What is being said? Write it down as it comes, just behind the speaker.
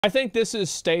I think this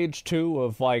is stage 2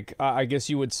 of, like, I guess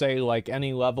you would say, like,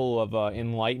 any level of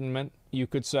enlightenment, you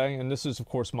could say. And this is, of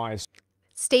course, my...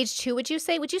 Stage 2, would you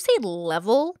say? Would you say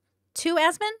level 2,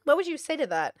 Asmon? What would you say to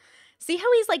that? See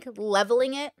how he's, like,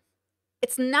 leveling it?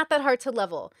 It's not that hard to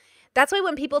level. That's why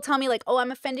when people tell me, like, oh,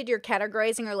 I'm offended you're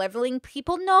categorizing or leveling,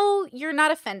 people know you're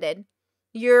not offended.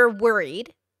 You're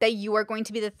worried that you are going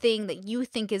to be the thing that you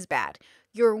think is bad.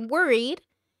 You're worried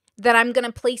that I'm going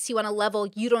to place you on a level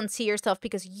you don't see yourself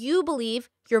because you believe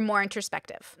you're more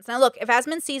introspective. Now, look, if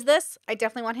Asmon sees this, I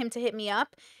definitely want him to hit me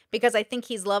up because I think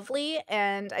he's lovely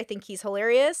and I think he's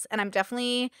hilarious. And I'm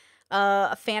definitely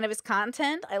a fan of his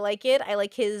content. I like it. I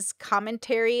like his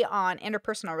commentary on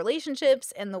interpersonal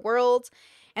relationships in the world.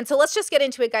 And so let's just get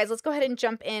into it, guys. Let's go ahead and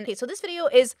jump in. Okay, so this video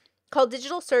is called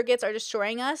Digital Surrogates Are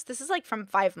Destroying Us. This is like from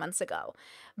 5 months ago.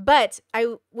 But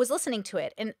I was listening to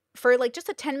it, and for like just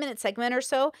a 10-minute segment or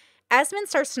so, Asmon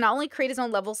starts to not only create his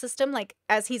own level system, like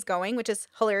as he's going, which is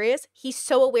hilarious. He's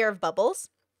so aware of bubbles.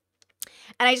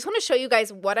 And I just want to show you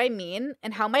guys what I mean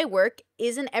and how my work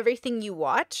isn't everything you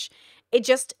watch. It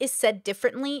just is said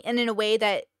differently and in a way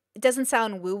that it doesn't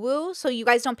sound woo-woo, so you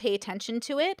guys don't pay attention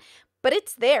to it. But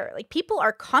it's there. Like, people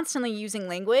are constantly using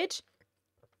language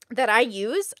that I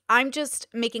use. I'm just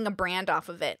making a brand off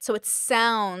of it. So it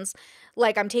sounds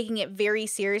like I'm taking it very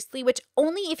seriously, which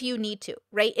only if you need to,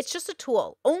 right? It's just a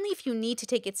tool. Only if you need to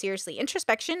take it seriously.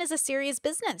 Introspection is a serious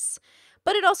business,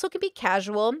 but it also can be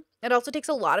casual. It also takes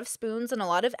a lot of spoons and a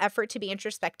lot of effort to be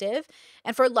introspective.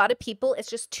 And for a lot of people, it's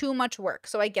just too much work.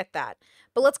 So I get that.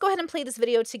 But let's go ahead and play this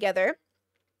video together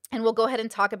and we'll go ahead and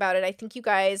talk about it. I think you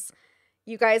guys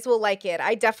will like it.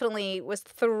 I definitely was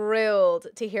thrilled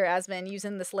to hear Asmon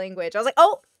using this language. I was like,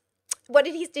 oh, what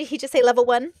did he just say, level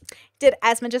 1? Did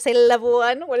Asmon just say level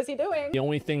 1? What is he doing? The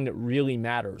only thing that really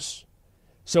matters.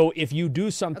 So if you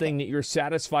do something that you're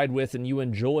satisfied with and you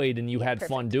enjoyed and you had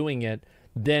fun doing it,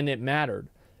 then it mattered.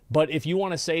 But if you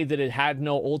want to say that it had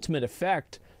no ultimate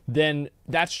effect, then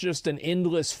that's just an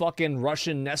endless fucking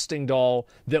Russian nesting doll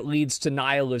that leads to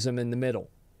nihilism in the middle.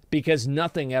 Because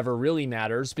nothing ever really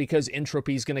matters, because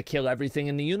entropy is going to kill everything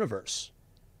in the universe.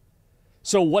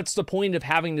 So what's the point of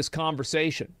having this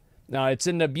conversation? Now,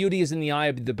 the beauty is in the eye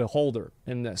of the beholder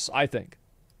in this, I think.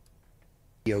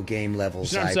 Video game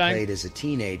levels I played as a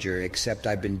teenager, except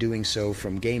I've been doing so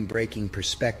from game-breaking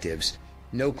perspectives.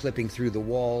 No clipping through the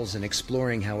walls and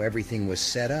exploring how everything was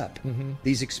set up.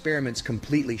 These experiments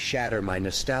completely shatter my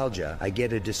nostalgia. I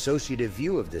get a dissociative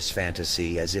view of this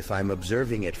fantasy as if I'm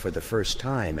observing it for the first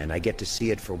time, and I get to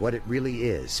see it for what it really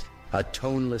is. A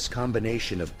toneless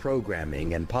combination of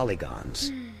programming and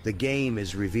polygons. The game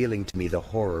is revealing to me the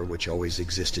horror which always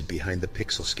existed behind the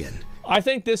pixel skin. I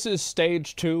think this is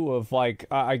stage 2 of, like,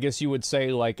 I guess you would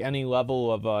say, like, any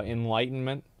level of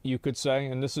enlightenment, you could say.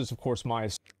 And this is, of course, my...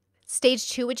 Stage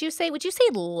 2, would you say? Would you say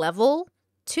level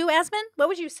 2, Asmon? What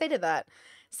would you say to that?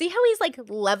 See how he's, like,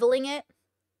 leveling it?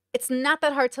 It's not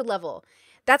that hard to level.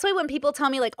 That's why when people tell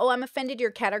me, like, oh, I'm offended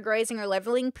you're categorizing or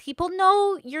leveling, people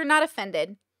know you're not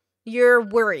offended. You're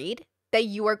worried that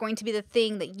you are going to be the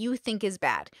thing that you think is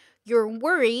bad. You're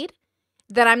worried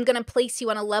that I'm going to place you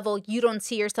on a level you don't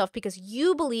see yourself because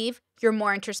you believe you're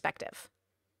more introspective,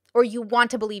 or you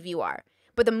want to believe you are.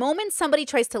 But the moment somebody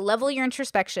tries to level your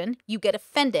introspection, you get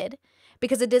offended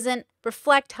because it doesn't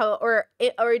reflect how, or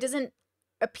it doesn't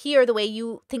appear the way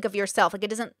you think of yourself. Like, it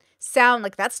doesn't sound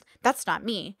like that's not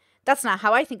me. That's not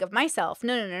how I think of myself.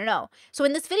 No. So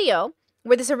in this video,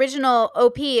 where this original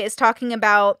OP is talking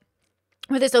about,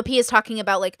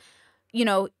 like, you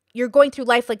know, you're going through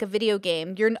life like a video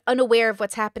game. You're unaware of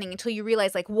what's happening until you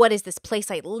realize, like, what is this place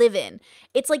I live in?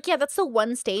 It's like, yeah, that's the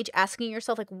one stage, asking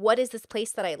yourself, like, what is this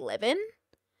place that I live in?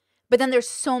 But then there's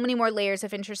so many more layers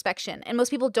of introspection, and most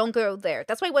people don't go there.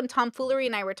 That's why when Tomfoolery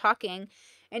and I were talking,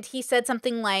 and he said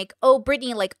something like, oh,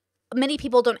 Brittany, like, many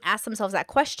people don't ask themselves that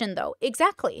question, though.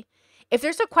 Exactly. If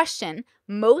there's a question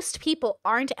most people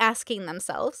aren't asking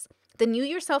themselves, then you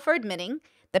yourself are admitting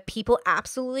that people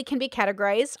absolutely can be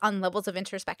categorized on levels of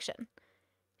introspection.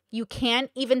 You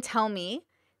can't even tell me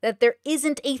that there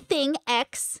isn't a thing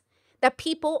X that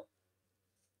people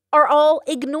are all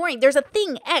ignoring. There's a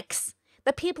thing X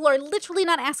that people are literally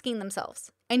not asking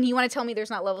themselves. And you want to tell me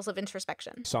there's not levels of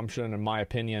introspection? Assumption, in my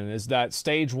opinion, is that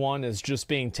stage 1 is just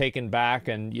being taken back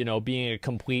and, you know, being a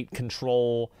complete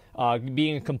control,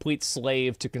 being a complete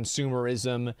slave to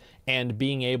consumerism, and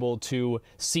being able to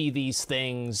see these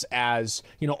things as,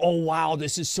 you know, oh, wow,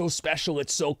 this is so special.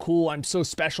 It's so cool. I'm so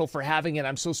special for having it.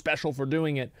 I'm so special for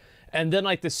doing it. And then,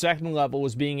 like, the second level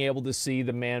was being able to see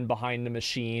the man behind the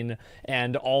machine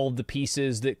and all of the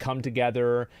pieces that come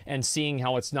together and seeing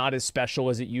how it's not as special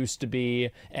as it used to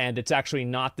be and it's actually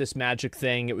not this magic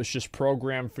thing. It was just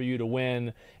programmed for you to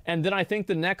win. And then I think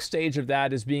the next stage of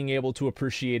that is being able to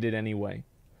appreciate it anyway.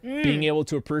 Being able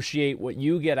to appreciate what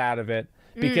you get out of it,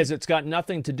 because it's got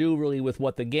nothing to do really with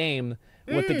what the game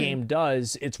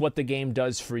does. It's what the game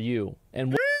does for you.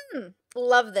 And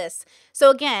love this.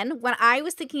 So again, when I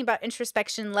was thinking about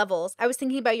introspection levels, I was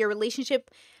thinking about your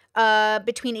relationship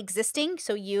between existing,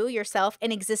 so you, yourself,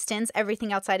 and existence,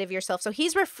 everything outside of yourself. So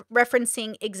he's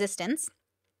referencing existence,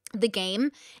 the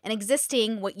game, and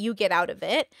existing, what you get out of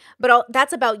it. But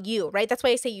that's about you, right? That's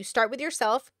why I say you start with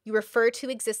yourself, you refer to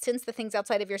existence, the things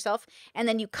outside of yourself, and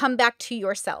then you come back to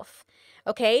yourself.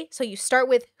 Okay? So you start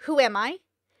with, who am I?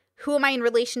 Who am I in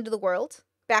relation to the world?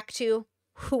 Back to,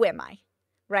 who am I?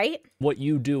 Right? What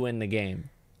you do in the game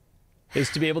is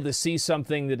to be able to see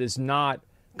something that is not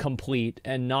complete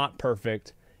and not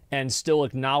perfect, and still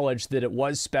acknowledge that it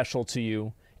was special to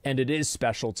you, and it is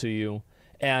special to you,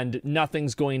 and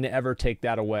nothing's going to ever take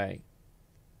that away.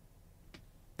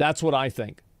 That's what I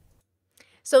think.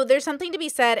 So there's something to be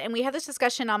said, and we have this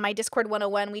discussion on my Discord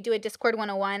 101. We do a Discord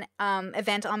 101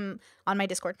 event on my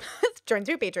Discord, join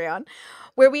through Patreon,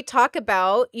 where we talk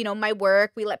about, you know, my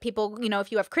work. We let people, you know,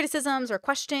 if you have criticisms or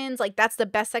questions, like that's the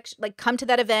best section, like come to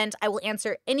that event. I will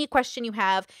answer any question you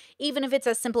have, even if it's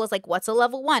as simple as like, what's a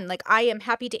level 1? Like I am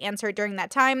happy to answer it during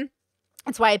that time.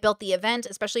 That's why I built the event,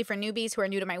 especially for newbies who are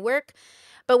new to my work.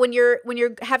 But when you're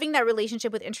having that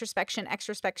relationship with introspection,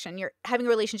 extrospection, you're having a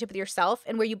relationship with yourself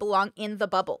and where you belong in the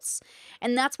bubbles.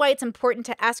 And that's why it's important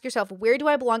to ask yourself, where do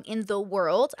I belong in the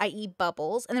world, i.e.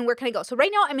 bubbles? And then where can I go? So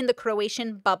right now I'm in the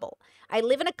Croatian bubble. I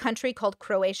live in a country called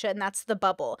Croatia, and that's the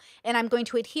bubble. And I'm going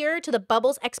to adhere to the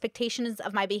bubble's expectations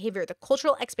of my behavior, the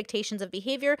cultural expectations of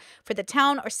behavior for the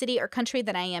town or city or country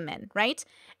that I am in, right?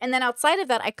 And then outside of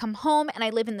that, I come home and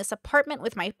I live in this apartment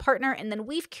with my partner, and then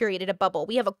we've curated a bubble.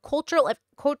 We have a culture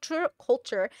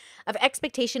of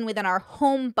expectation within our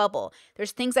home bubble.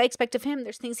 There's things I expect of him.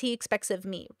 There's things he expects of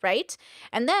me, right?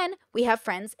 And then we have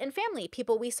friends and family,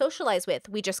 people we socialize with.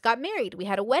 We just got married. We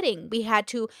had a wedding. We had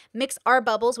to mix our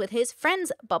bubbles with his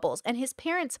friends' bubbles and his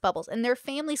parents' bubbles and their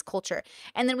family's culture.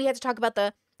 And then we had to talk about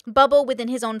the bubble within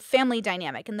his own family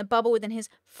dynamic and the bubble within his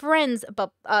friends'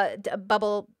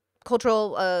 bubble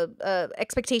cultural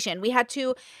expectation. We had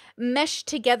to mesh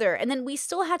together, and then we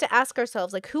still had to ask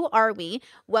ourselves, like, who are we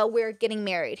while we're getting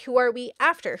married? Who are we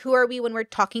after? Who are we when we're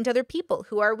talking to other people?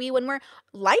 Who are we when we're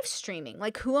live streaming?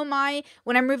 Like, who am I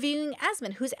when I'm reviewing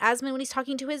Asmon? Who's Asmon when he's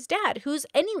talking to his dad? Who's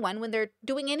anyone when they're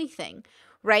doing anything,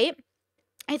 right?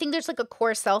 I think there's like a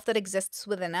core self that exists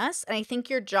within us, and I think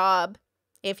your job,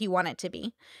 if you want it to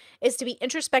be, is to be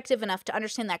introspective enough to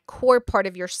understand that core part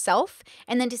of yourself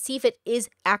and then to see if it is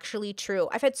actually true.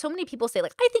 I've had so many people say,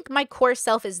 like, I think my core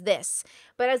self is this.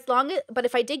 But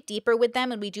if I dig deeper with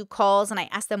them and we do calls and I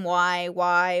ask them why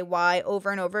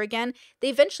over and over again, they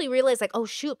eventually realize, like, oh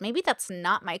shoot, maybe that's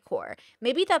not my core.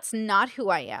 Maybe that's not who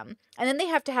I am. And then they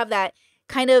have to have that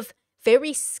kind of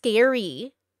very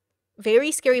scary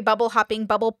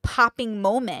bubble popping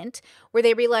moment where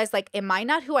they realize, like, am I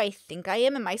not who I think I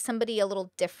am? Am I somebody a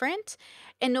little different?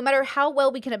 And no matter how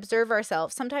well we can observe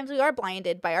ourselves, sometimes we are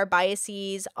blinded by our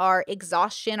biases, our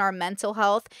exhaustion, our mental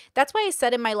health. That's why I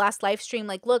said in my last live stream,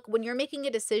 like, look, when you're making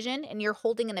a decision and you're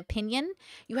holding an opinion,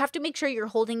 you have to make sure you're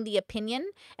holding the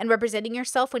opinion and representing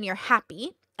yourself when you're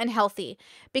happy and healthy.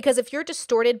 Because if you're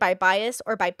distorted by bias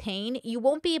or by pain, you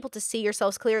won't be able to see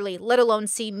yourselves clearly, let alone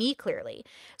see me clearly.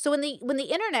 So when the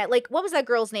internet, like, what was that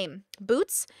girl's name?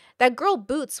 Boots? That girl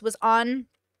Boots was on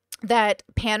that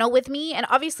panel with me, and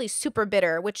obviously super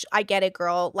bitter, which I get it,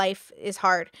 girl, life is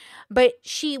hard. But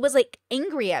she was like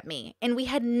angry at me, and we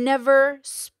had never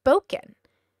spoken.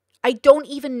 I don't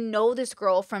even know this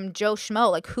girl from Joe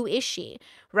Schmo. Like, who is she?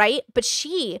 Right? But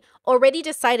she already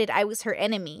decided I was her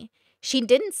enemy. She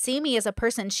didn't see me as a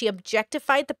person. She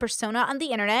objectified the persona on the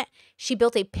internet. She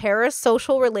built a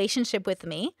parasocial relationship with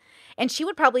me. And she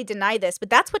would probably deny this, but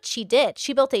that's what she did.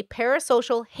 She built a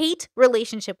parasocial hate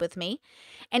relationship with me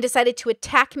and decided to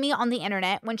attack me on the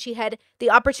internet when she had the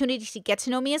opportunity to get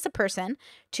to know me as a person,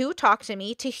 to talk to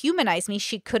me, to humanize me.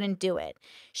 She couldn't do it.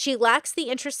 She lacks the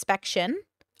introspection,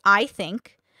 I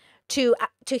think, to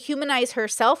humanize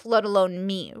herself, let alone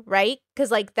me, right? Because,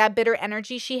 like, that bitter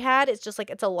energy she had, it's just like,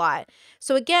 it's a lot.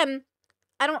 So again,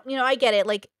 I get it.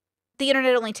 Like, the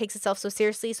internet only takes itself so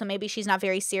seriously, so maybe she's not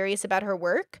very serious about her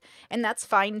work, and that's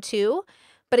fine too.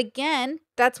 But again,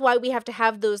 that's why we have to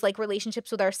have those, like, relationships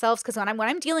with ourselves, because when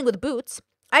I'm dealing with Boots,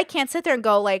 I can't sit there and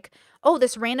go, like, oh,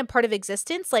 this random part of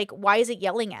existence, like, why is it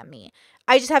yelling at me?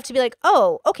 I just have to be like,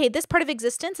 oh, okay, this part of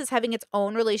existence is having its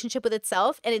own relationship with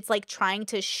itself, and it's, like, trying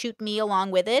to shoot me along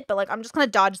with it, but, like, I'm just gonna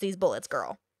dodge these bullets,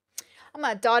 girl. I'm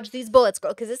gonna dodge these bullets,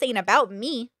 girl, because this ain't about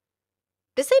me.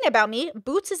 This ain't about me.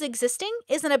 Boots' existing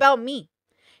isn't about me.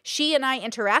 She and I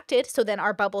interacted, so then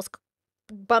our bubbles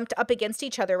bumped up against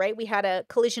each other, right? We had a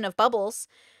collision of bubbles.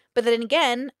 But then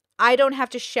again, I don't have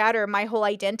to shatter my whole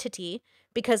identity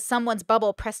because someone's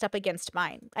bubble pressed up against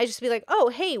mine. I just be like, oh,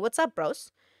 hey, what's up,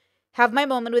 bros? Have my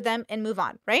moment with them and move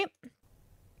on, right?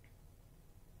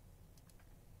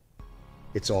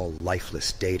 It's all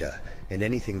lifeless data, and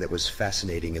anything that was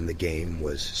fascinating in the game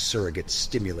was surrogate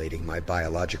stimulating my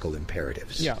biological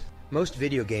imperatives. Yeah. Most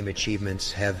video game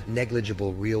achievements have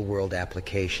negligible real-world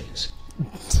applications.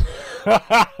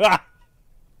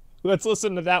 Let's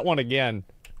listen to that one again.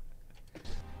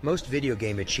 Most video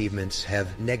game achievements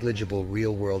have negligible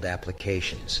real-world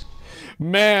applications.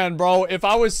 Man, bro, if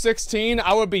I was 16,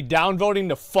 I would be downvoting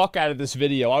the fuck out of this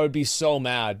video. I would be so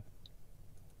mad.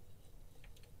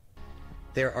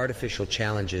 They're artificial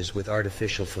challenges with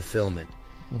artificial fulfillment.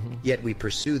 Yet we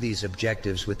pursue these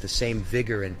objectives with the same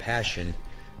vigor and passion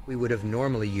we would have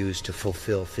normally used to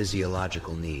fulfill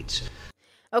physiological needs.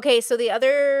 Okay, so the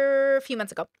other few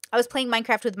months ago, I was playing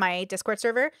Minecraft with my Discord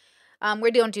server.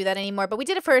 We don't do that anymore, but we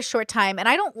did it for a short time, and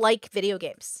I don't like video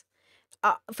games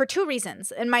for two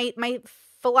reasons. And my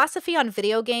philosophy on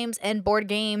video games and board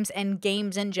games and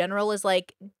games in general is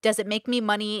like, does it make me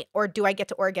money or do I get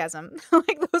to orgasm?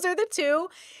 Like, those are the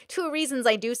two reasons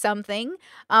I do something.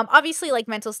 Obviously, like,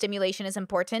 mental stimulation is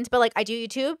important, but like, I do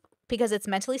YouTube because it's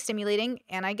mentally stimulating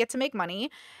and I get to make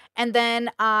money. And then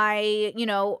I,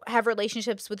 have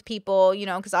relationships with people,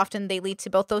 because often they lead to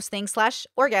both those things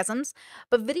 / orgasms.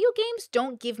 But video games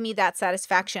don't give me that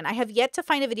satisfaction. I have yet to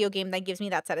find a video game that gives me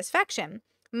that satisfaction.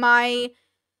 My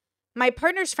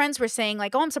partner's friends were saying,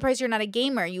 like, oh, I'm surprised you're not a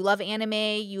gamer. You love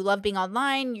anime. You love being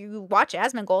online. You watch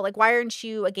Asmongold. Like, why aren't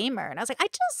you a gamer? And I was like, I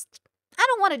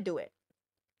don't want to do it.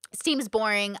 It seems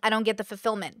boring. I don't get the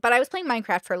fulfillment. But I was playing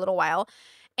Minecraft for a little while.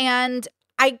 And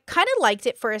I kind of liked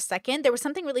it for a second. There was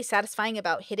something really satisfying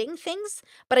about hitting things,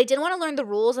 but I didn't want to learn the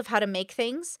rules of how to make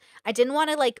things. I didn't want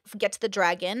to, like, get to the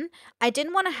dragon. I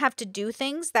didn't want to have to do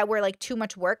things that were, like, too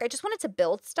much work. I just wanted to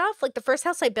build stuff. Like, the first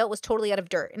house I built was totally out of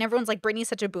dirt, and everyone's like, Brittany's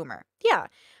such a boomer. Yeah,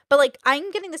 but, like, I'm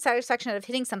getting the satisfaction out of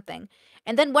hitting something.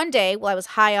 And then one day, while I was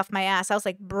high off my ass, I was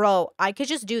like, bro, I could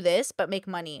just do this, but make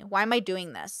money. Why am I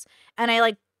doing this? And I,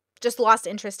 like, just lost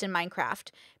interest in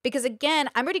Minecraft because, again,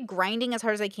 I'm already grinding as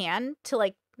hard as I can to,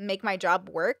 like, make my job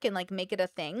work and, like, make it a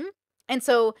thing. And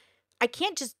so I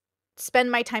can't just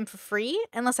spend my time for free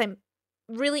unless I'm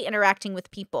really interacting with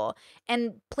people.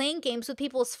 And playing games with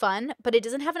people is fun, but it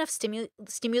doesn't have enough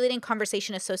stimulating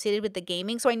conversation associated with the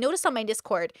gaming. So I noticed on my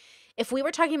Discord, if we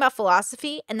were talking about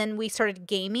philosophy and then we started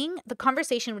gaming, the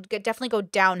conversation would definitely go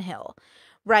downhill,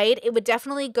 right? It would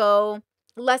definitely go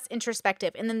less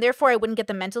introspective, and then therefore I wouldn't get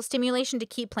the mental stimulation to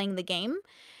keep playing the game.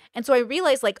 And so I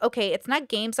realized, like, okay, it's not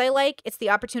games I like, it's the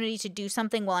opportunity to do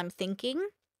something while I'm thinking.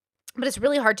 But it's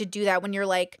really hard to do that when you're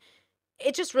like,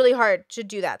 it's just really hard to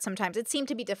do that sometimes. It seemed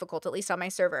to be difficult, at least on my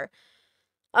server.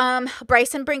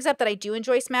 Bryson brings up that I do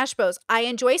enjoy Smash Bros. I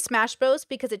enjoy Smash Bros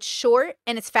because it's short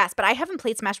and it's fast, but I haven't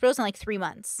played Smash Bros in like 3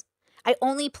 months. I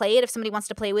only play it if somebody wants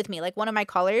to play with me. Like, one of my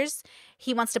callers,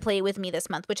 he wants to play with me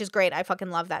this month, which is great. I fucking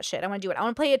love that shit. I want to do it. I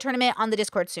want to play a tournament on the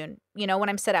Discord soon, when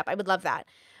I'm set up. I would love that.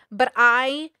 But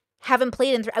I haven't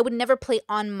played I would never play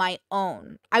on my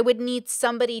own. I would need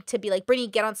somebody to be like, Brittany,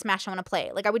 get on Smash. I want to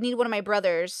play. Like, I would need one of my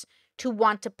brothers to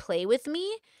want to play with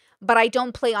me, but I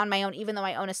don't play on my own, even though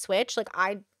I own a Switch. Like,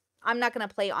 I'm not going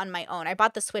to play on my own. I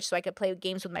bought the Switch so I could play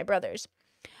games with my brothers.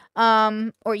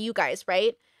 Or you guys,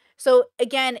 right? So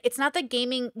again, it's not that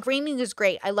gaming is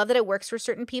great. I love that it works for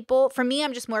certain people. For me,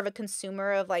 I'm just more of a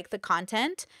consumer of, like, the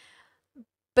content.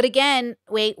 But again,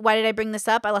 wait, why did I bring this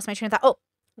up? I lost my train of thought. Oh,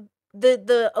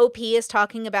 the OP is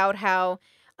talking about how,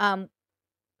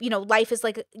 life is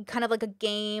like kind of like a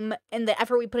game and the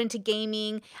effort we put into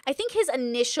gaming. I think his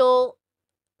initial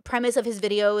premise of his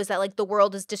video is that, like, the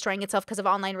world is destroying itself because of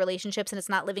online relationships and it's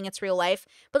not living its real life.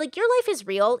 But, like, your life is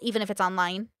real, even if it's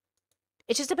online.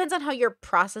 It just depends on how you're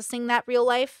processing that real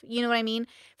life. You know what I mean?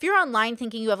 If you're online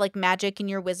thinking you have, like, magic and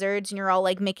you're wizards and you're all,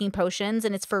 like, making potions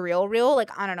and it's for real, like,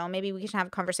 I don't know, maybe we can have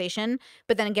a conversation.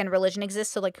 But then again, religion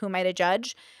exists, so, like, who am I to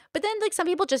judge? But then, like, some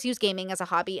people just use gaming as a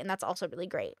hobby, and that's also really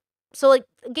great. So, like,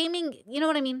 gaming, you know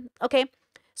what I mean? Okay.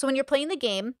 So when you're playing the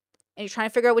game and you're trying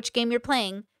to figure out which game you're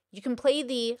playing, you can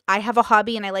play I have a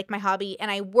hobby and I like my hobby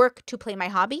and I work to play my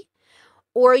hobby.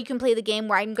 Or you can play the game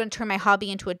where I'm going to turn my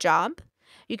hobby into a job.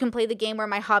 You can play the game where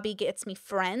my hobby gets me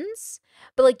friends,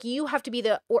 but, like, you have to be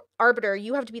the arbiter.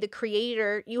 You have to be the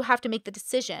creator. You have to make the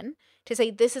decision to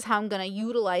say, this is how I'm going to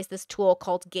utilize this tool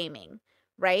called gaming,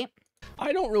 right?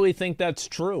 I don't really think that's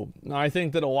true. I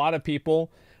think that a lot of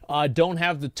people don't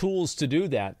have the tools to do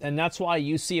that. And that's why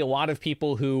you see a lot of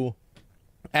people who,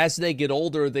 as they get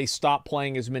older, they stop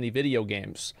playing as many video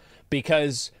games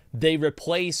because they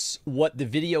replace what the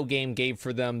video game gave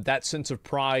for them, that sense of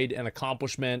pride and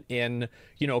accomplishment in,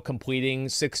 completing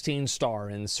 16 star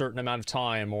in a certain amount of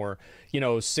time, or,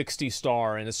 60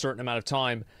 star in a certain amount of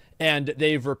time. And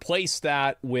they've replaced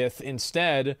that with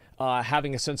instead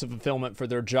having a sense of fulfillment for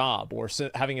their job, or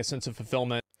having a sense of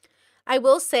fulfillment. I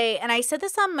will say, and I said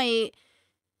this on I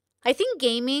think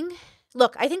gaming,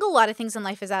 look, I think a lot of things in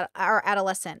life are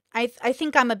adolescent. I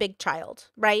think I'm a big child,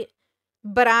 right?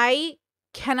 But I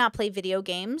cannot play video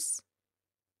games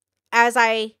as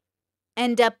I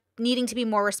end up needing to be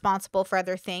more responsible for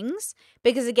other things.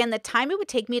 Because again, the time it would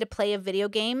take me to play a video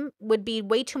game would be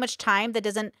way too much time that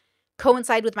doesn't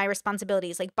coincide with my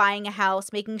responsibilities, like buying a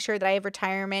house, making sure that I have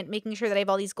retirement, making sure that I have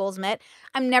all these goals met.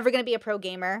 I'm never going to be a pro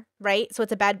gamer, right? So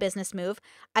it's a bad business move.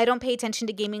 I don't pay attention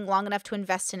to gaming long enough to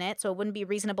invest in it, so it wouldn't be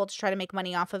reasonable to try to make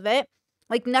money off of it.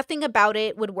 Like, nothing about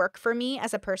it would work for me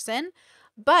as a person.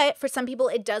 But for some people,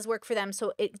 it does work for them.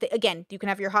 So again, you can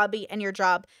have your hobby and your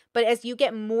job, but as you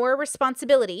get more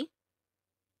responsibility,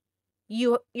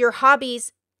 your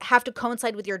hobbies have to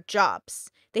coincide with your jobs.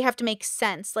 They have to make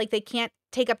sense. Like, they can't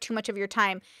take up too much of your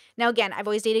time. Now, again, I've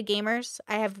always dated gamers.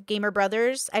 I have gamer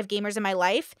brothers. I have gamers in my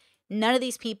life. None of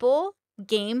these people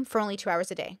game for only 2 hours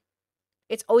a day.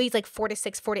 It's always like 4 to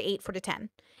 6, 4 to 8, 4 to 10.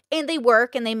 And they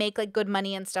work and they make like good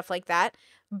money and stuff like that.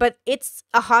 But it's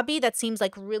a hobby that seems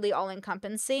like really all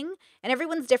encompassing, and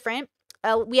everyone's different.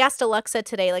 We asked Alexa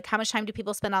today, like, how much time do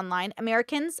people spend online?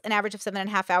 Americans, an average of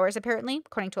 7.5 hours, apparently,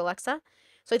 according to Alexa.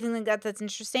 So I think that's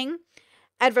interesting.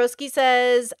 Adrosky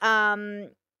says,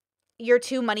 you're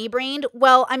too money brained.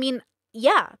 Well, I mean,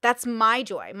 yeah, that's my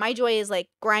joy. My joy is like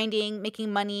grinding,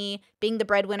 making money, being the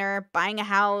breadwinner, buying a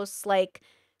house. Like,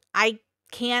 I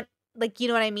can't, like, you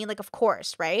know what I mean? Like, of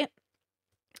course, right?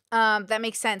 That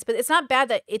makes sense. But it's not bad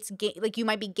that it's like you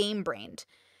might be game brained.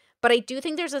 But I do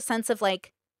think there's a sense of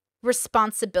like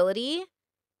responsibility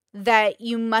that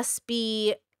you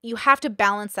have to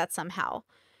balance that somehow.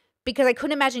 Because I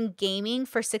couldn't imagine gaming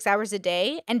for 6 hours a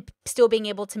day and still being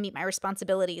able to meet my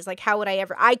responsibilities. Like, how would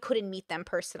I couldn't meet them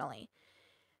personally.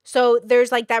 So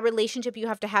there's like that relationship you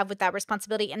have to have with that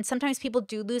responsibility. And sometimes people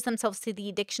do lose themselves to the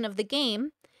addiction of the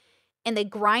game, and they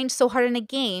grind so hard in a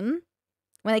game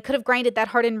when they could have grinded that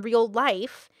hard in real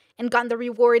life and gotten the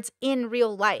rewards in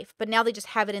real life. But now they just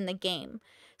have it in the game.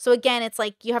 So again, it's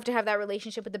like you have to have that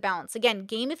relationship with the balance. Again,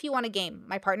 game if you want to game.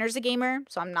 My partner's a gamer,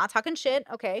 so I'm not talking shit,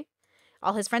 okay?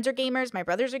 All his friends are gamers. My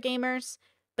brothers are gamers.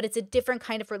 But it's a different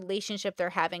kind of relationship they're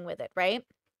having with it, right?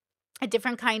 A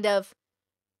different kind of,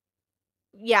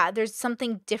 yeah, there's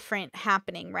something different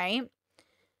happening, right?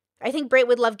 I think Brit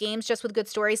would love games just with good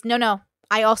stories. No.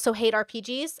 I also hate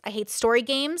RPGs. I hate story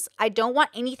games. I don't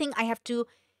want anything I have to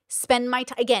spend my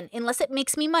time, again, unless it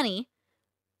makes me money,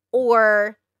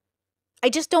 or I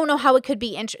just don't know how it could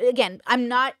be. Again, I'm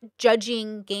not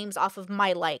judging games off of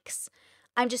my likes.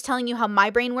 I'm just telling you how my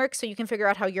brain works so you can figure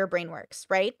out how your brain works,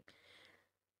 right?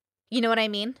 You know what I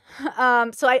mean?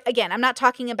 I'm not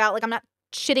talking about, like, I'm not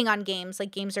shitting on games.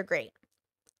 Like, games are great.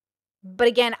 But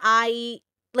again,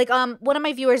 one of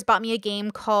my viewers bought me a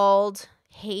game called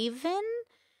Haven,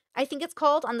 I think it's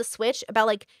called, on the Switch, about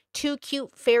like two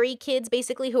cute fairy kids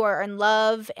basically who are in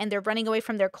love and they're running away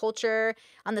from their culture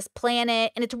on this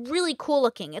planet. And it's really cool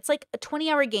looking. It's like a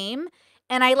 20-hour game.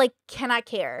 And I like cannot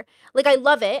care. Like, I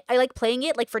love it. I like playing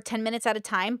it like for 10 minutes at a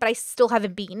time, but I still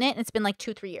haven't beaten it. And it's been like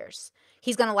 2-3 years.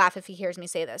 He's going to laugh if he hears me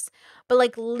say this. But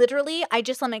like literally,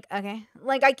 I'm like, okay.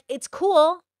 Like, it's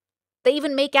cool. They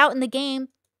even make out in the game.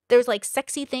 There's like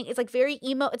sexy thing. It's like very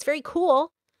emo. It's very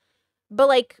cool. But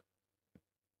like,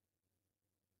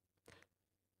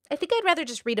 I think I'd rather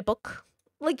just read a book.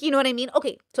 Like, you know what I mean?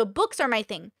 Okay, so books are my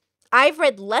thing. I've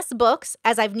read less books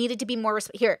as I've needed to be more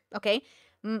here, okay?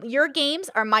 Your games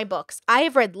are my books. I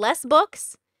have read less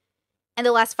books in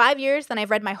the last 5 years than I've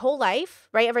read my whole life,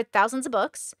 right? I've read thousands of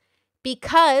books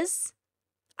because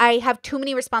I have too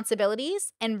many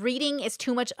responsibilities and reading is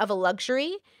too much of a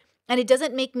luxury and it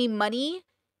doesn't make me money.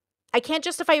 I can't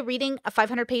justify reading a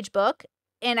 500-page book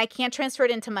and I can't transfer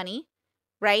it into money,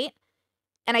 right?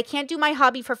 And I can't do my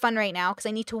hobby for fun right now because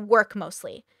I need to work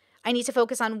mostly. I need to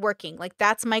focus on working. Like,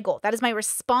 that's my goal. That is my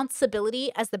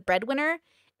responsibility as the breadwinner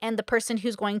and the person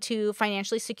who's going to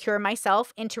financially secure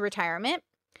myself into retirement,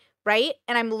 right?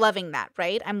 And I'm loving that,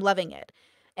 right? I'm loving it.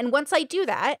 And once I do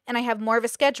that and I have more of a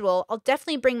schedule, I'll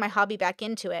definitely bring my hobby back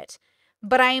into it.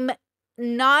 But I'm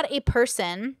not a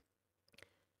person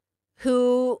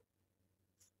who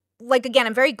like, again,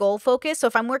 I'm very goal focused. So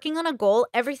if I'm working on a goal,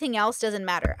 everything else doesn't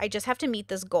matter. I just have to meet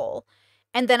this goal.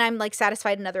 And then I'm like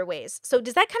satisfied in other ways. So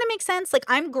does that kind of make sense? Like,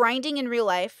 I'm grinding in real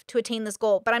life to attain this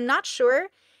goal, but I'm not sure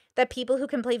that people who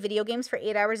can play video games for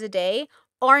 8 hours a day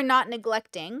are not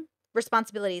neglecting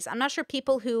responsibilities. I'm not sure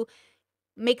people who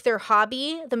make their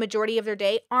hobby the majority of their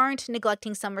day aren't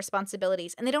neglecting some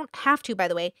responsibilities. And they don't have to, by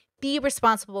the way, be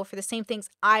responsible for the same things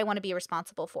I want to be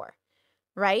responsible for,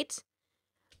 right?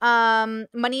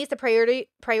 Money is the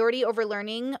priority over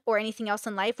learning or anything else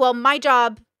in life. Well, my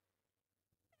job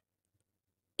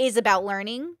is about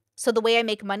learning. So the way I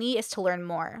make money is to learn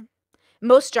more.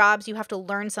 Most jobs, you have to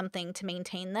learn something to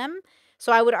maintain them.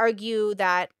 So I would argue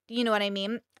that, you know what I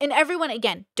mean? And everyone,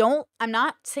 again, I'm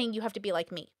not saying you have to be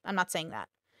like me. I'm not saying that.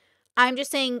 I'm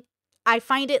just saying I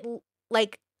find it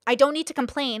like I don't need to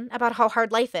complain about how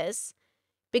hard life is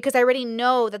because I already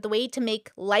know that the way to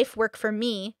make life work for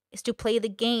me is to play the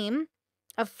game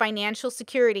of financial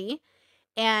security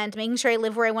and making sure I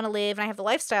live where I want to live and I have the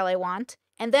lifestyle I want.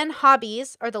 And then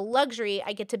hobbies are the luxury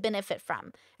I get to benefit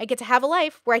from. I get to have a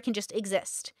life where I can just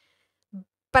exist.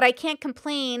 But I can't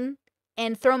complain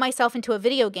and throw myself into a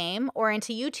video game or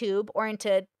into YouTube or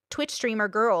into Twitch streamer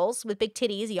girls with big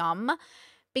titties, yum,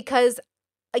 because,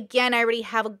 again, I already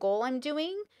have a goal I'm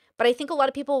doing. But I think a lot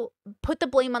of people put the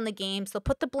blame on the games. They'll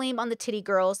put the blame on the titty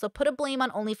girls. They'll put a blame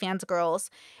on OnlyFans girls.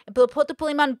 They'll put the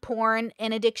blame on porn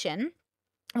and addiction.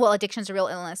 Well, addiction's a real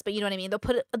illness, but you know what I mean? They'll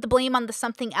put the blame on the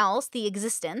something else, the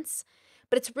existence.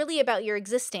 But it's really about your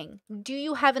existing. Do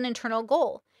you have an internal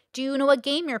goal? Do you know what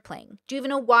game you're playing? Do you even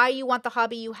know why you want the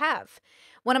hobby you have?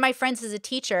 One of my friends is a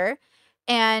teacher,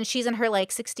 and she's in her, like,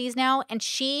 60s now, and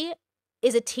she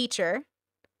is a teacher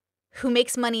who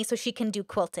makes money so she can do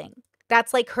quilting.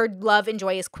 That's, like, her love and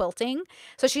joy is quilting.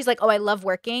 So she's like, oh, I love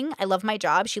working. I love my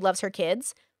job. She loves her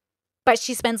kids. But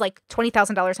she spends like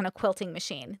 $20,000 on a quilting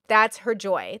machine. That's her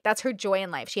joy. That's her joy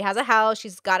in life. She has a house.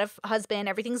 She's got a husband.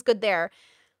 Everything's good there.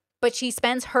 But she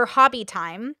spends her hobby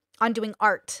time on doing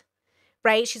art,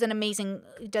 right? Does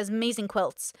amazing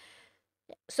quilts.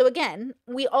 So again,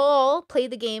 we all play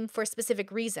the game for a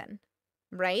specific reason,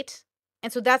 right?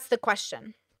 And so that's the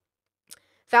question.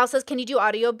 Val says, can you do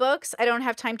audiobooks? I don't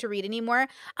have time to read anymore.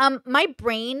 My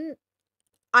brain...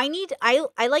 I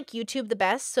like YouTube the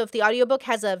best. So if the audiobook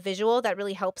has a visual, that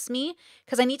really helps me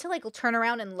because I need to like turn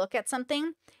around and look at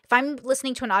something. If I'm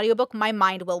listening to an audiobook, my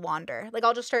mind will wander. Like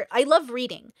I love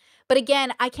reading. But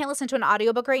again, I can't listen to an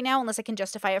audiobook right now unless I can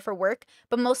justify it for work.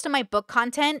 But most of my book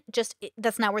content,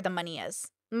 that's not where the money is.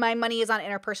 My money is on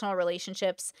interpersonal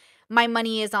relationships. My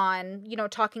money is on,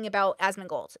 talking about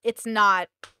Asmongold. It's not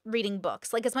reading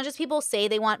books. Like as much as people say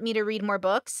they want me to read more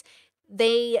books,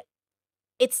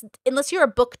 unless you're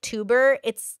a booktuber,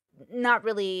 it's not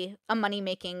really a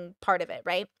money-making part of it,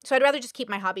 right? So I'd rather just keep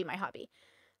my hobby.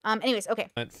 Anyways,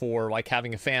 okay. For like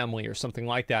having a family or something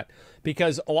like that,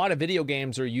 because a lot of video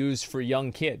games are used for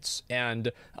young kids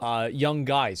and young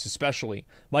guys, especially.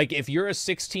 Like if you're a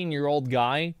 16-year-old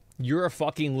guy, you're a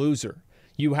fucking loser.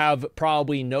 You have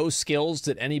probably no skills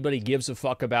that anybody gives a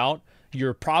fuck about.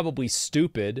 You're probably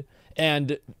stupid,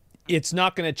 and it's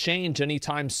not going to change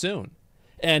anytime soon.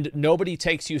 And nobody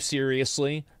takes you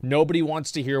seriously. Nobody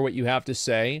wants to hear what you have to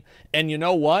say. And you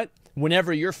know what?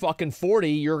 Whenever you're fucking 40,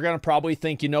 you're going to probably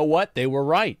think, you know what? They were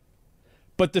right.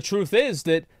 But the truth is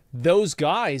that those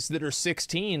guys that are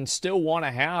 16 still want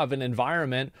to have an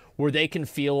environment where they can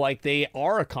feel like they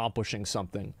are accomplishing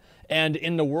something. And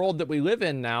in the world that we live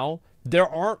in now, there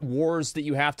aren't wars that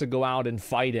you have to go out and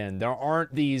fight in. There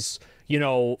aren't these,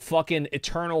 fucking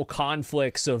eternal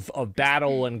conflicts of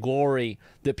battle and glory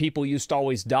that people used to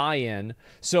always die in.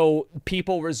 So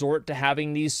people resort to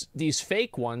having these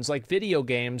fake ones like video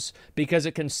games because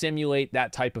it can simulate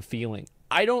that type of feeling.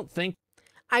 I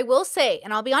will say,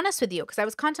 and I'll be honest with you, because I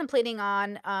was contemplating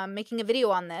on making a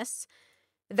video on this,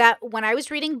 that when I was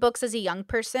reading books as a young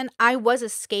person, I was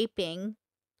escaping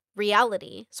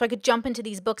reality. So I could jump into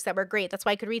these books that were great. That's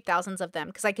why I could read thousands of them,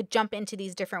 because I could jump into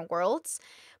these different worlds.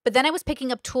 But then I was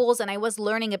picking up tools and I was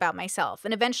learning about myself.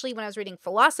 And eventually when I was reading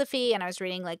philosophy and I was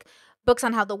reading like books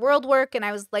on how the world work, and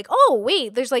I was like, oh,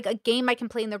 wait, there's like a game I can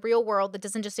play in the real world that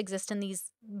doesn't just exist in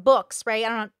these books,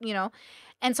 right?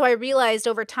 And so I realized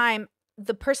over time,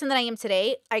 the person that I am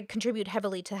today, I contribute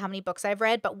heavily to how many books I've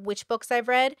read, but which books I've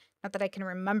read, not that I can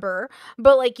remember,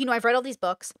 but I've read all these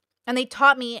books. And they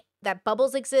taught me that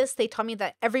bubbles exist. They taught me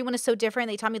that everyone is so different.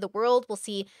 They taught me the world will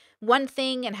see one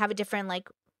thing and have a different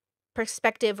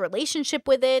perspective relationship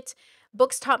with it.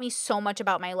 Books taught me so much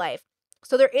about my life.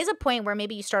 So there is a point where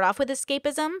maybe you start off with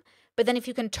escapism, but then if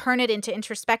you can turn it into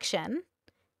introspection,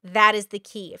 That is the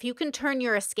key. If you can turn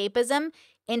your escapism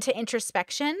into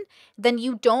introspection, then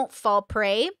you don't fall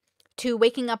prey to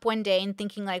waking up one day and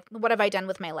thinking like, what have I done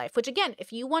with my life? Which again,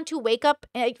 if you want to wake up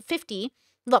at 50,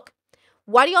 look,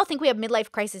 why do y'all think we have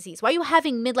midlife crises? Why are you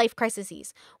having midlife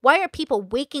crises? Why are people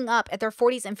waking up at their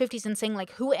 40s and 50s and saying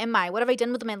like, who am I? What have I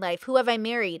done with my life? Who have I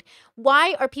married?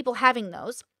 Why are people having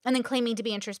those and then claiming to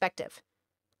be introspective?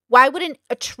 Why wouldn't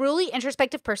a truly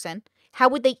introspective person, how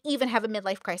would they even have a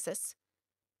midlife crisis?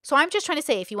 So I'm just trying to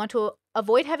say, if you want to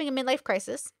avoid having a midlife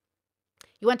crisis,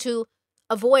 you want to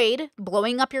avoid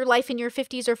blowing up your life in your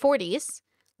 50s or 40s,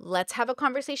 let's have a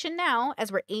conversation now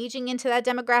as we're aging into that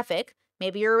demographic.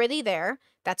 Maybe you're already there.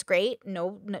 That's great.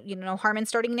 No harm in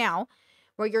starting now,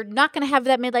 where you're not going to have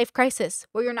that midlife crisis,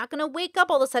 where you're not going to wake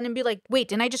up all of a sudden and be like, wait,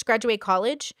 didn't I just graduate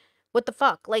college? What the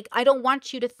fuck? Like, I don't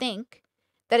want you to think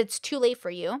that it's too late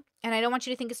for you, and I don't want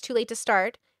you to think it's too late to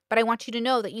start, but I want you to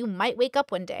know that you might wake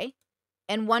up one day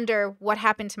and wonder what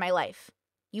happened to my life.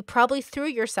 You probably threw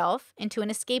yourself into an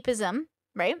escapism,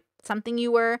 right? Something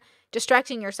you were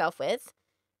distracting yourself with,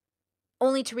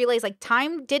 only to realize like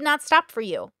time did not stop for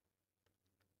you.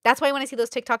 That's why when I see those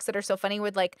TikToks that are so funny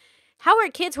with like, how are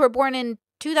kids who are born in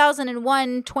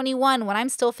 2001, 21 when I'm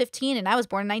still 15 and I was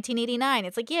born in 1989?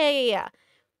 It's like, yeah.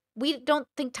 We don't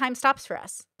think time stops for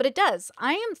us, but it does.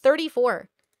 I am 34.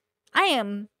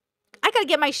 I got to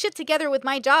get my shit together with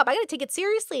my job. I got to take it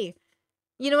seriously.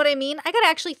 You know what I mean? I got to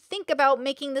actually think about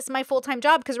making this my full-time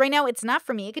job because right now it's not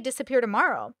for me. It could disappear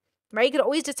tomorrow, right? It could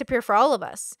always disappear for all of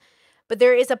us. But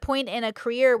there is a point in a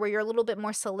career where you're a little bit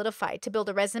more solidified to build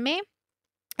a resume.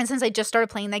 And since I just started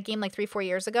playing that game like 3-4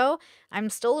 years ago, I'm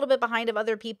still a little bit behind of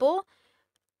other people.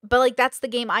 But like, that's the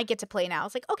game I get to play now.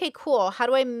 It's like, okay, cool. How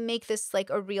do I make this like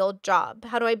a real job?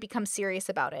 How do I become serious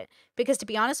about it? Because to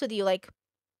be honest with you, like,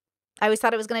 I always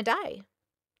thought I was going to die.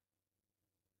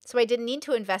 So I didn't need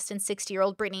to invest in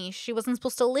 60-year-old Brittany. She wasn't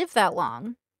supposed to live that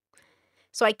long.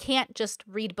 So I can't just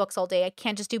read books all day. I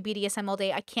can't just do BDSM all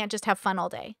day. I can't just have fun all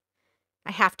day.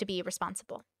 I have to be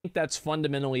responsible. I think that's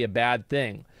fundamentally a bad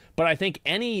thing. But I think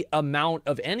any amount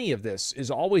of any of this is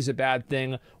always a bad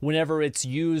thing whenever it's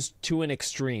used to an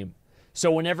extreme.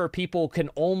 So whenever people can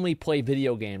only play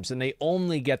video games and they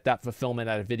only get that fulfillment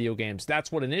out of video games,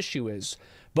 that's what an issue is.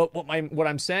 But what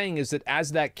I'm saying is that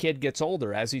as that kid gets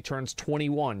older, as he turns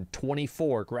 21,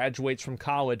 24, graduates from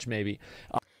college maybe.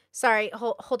 Sorry,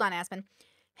 hold on, Aspen.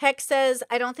 Hex says,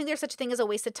 I don't think there's such a thing as a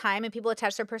waste of time, and people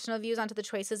attach their personal views onto the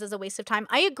choices as a waste of time.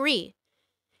 I agree.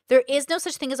 There is no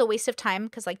such thing as a waste of time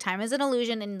because like time is an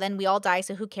illusion and then we all die,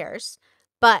 so who cares?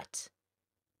 But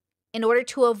in order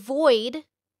to avoid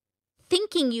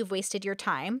thinking you've wasted your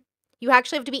time, you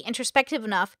actually have to be introspective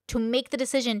enough to make the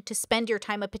decision to spend your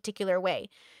time a particular way.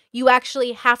 You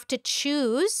actually have to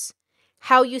choose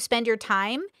how you spend your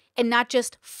time and not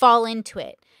just fall into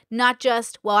it. Not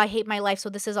just, well, I hate my life, so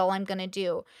this is all I'm going to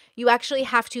do. You actually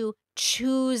have to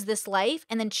choose this life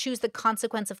and then choose the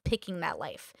consequence of picking that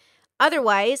life.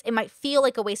 Otherwise, it might feel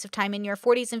like a waste of time in your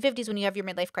 40s and 50s when you have your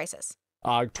midlife crisis.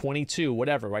 22,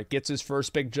 whatever, right? Gets his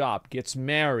first big job, gets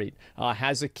married,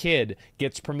 has a kid,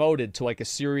 gets promoted to like a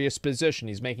serious position.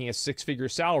 He's making a 6-figure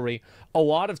salary. A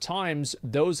lot of times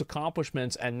those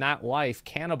accomplishments and that life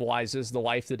cannibalizes the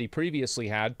life that he previously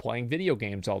had playing video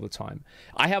games all the time.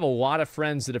 I have a lot of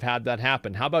friends that have had that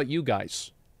happen. How about you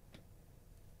guys?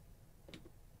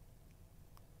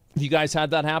 Have you guys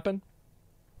had that happen?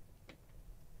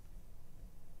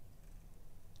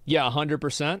 Yeah,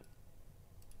 100%.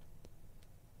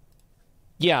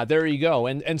 Yeah, there you go.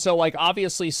 And so like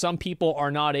obviously some people are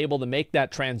not able to make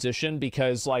that transition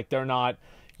because like they're not,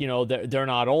 you know, they're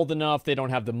not old enough, they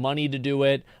don't have the money to do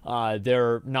it,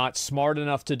 they're not smart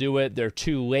enough to do it, they're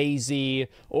too lazy,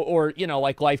 or you know,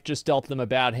 like life just dealt them a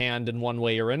bad hand in one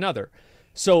way or another.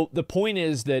 So the point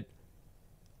is that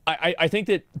I think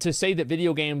that to say that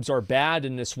video games are bad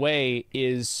in this way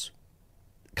is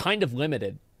kind of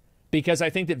limited, because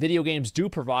I think that video games do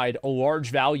provide a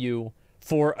large value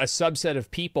for a subset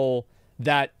of people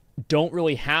that don't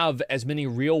really have as many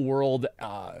real world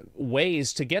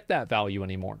ways to get that value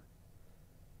anymore.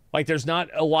 Like there's not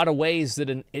a lot of ways that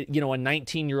a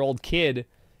 19-year-old kid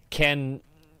can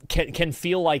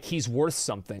feel like he's worth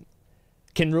something,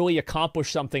 can really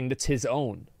accomplish something that's his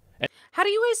own. How do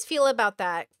you guys feel about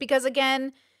that? Because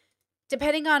again,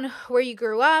 depending on where you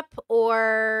grew up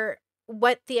or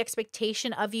what the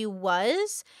expectation of you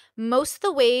was, most of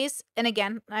the ways, and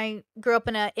again, I grew up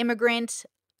in an immigrant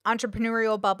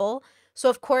entrepreneurial bubble. So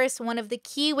of course, one of the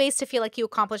key ways to feel like you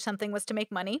accomplished something was to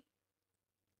make money.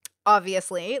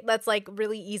 Obviously, that's like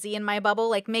really easy in my bubble,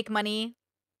 like make money.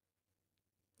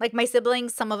 Like my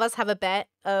siblings, some of us have a bet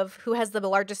of who has the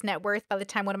largest net worth by the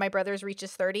time one of my brothers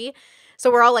reaches 30.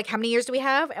 So we're all like, how many years do we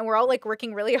have? And we're all like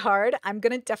working really hard. I'm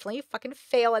going to definitely fucking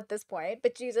fail at this point.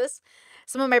 But Jesus,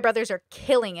 some of my brothers are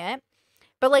killing it.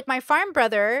 But like my farm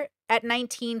brother at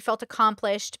 19 felt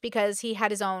accomplished because he had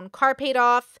his own car paid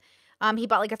off. He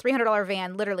bought like a $300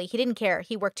 van. Literally, he didn't care.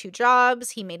 He worked 2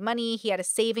 jobs. He made money. He had a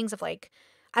savings of like,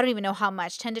 I don't even know how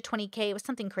much, 10 to 20K. It was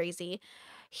something crazy.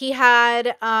 He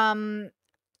had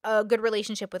a good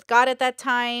relationship with God at that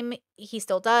time. He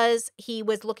still does. He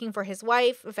was looking for his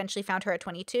wife, eventually found her at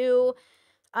 22.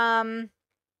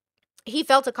 He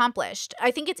felt accomplished. I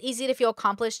think it's easy to feel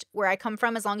accomplished where I come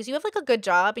from as long as you have like a good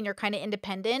job and you're kind of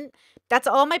independent. That's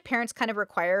all my parents kind of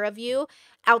require of you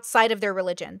outside of their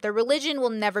religion. Their religion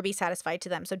will never be satisfied to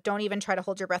them, so don't even try to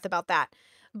hold your breath about that.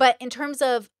 But in terms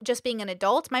of just being an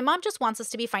adult, my mom just wants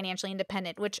us to be financially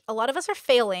independent, which a lot of us are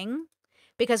failing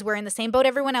because we're in the same boat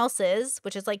everyone else is,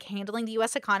 which is like handling the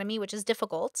US economy, which is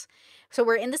difficult. So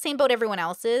we're in the same boat everyone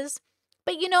else is.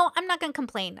 But you know, I'm not going to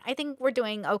complain. I think we're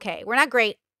doing okay. We're not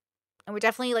great. And we're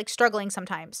definitely like struggling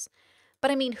sometimes.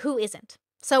 But I mean, who isn't?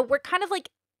 So we're kind of like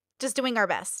just doing our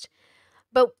best.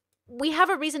 But we have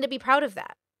a reason to be proud of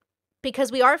that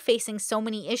because we are facing so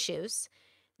many issues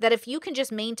that if you can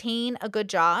just maintain a good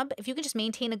job, if you can just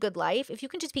maintain a good life, if you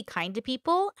can just be kind to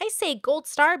people, I say gold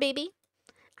star, baby.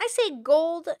 I say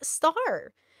gold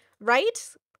star, right?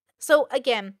 So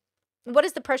again, what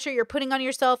is the pressure you're putting on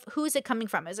yourself? Who is it coming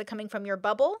from? Is it coming from your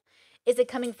bubble? Is it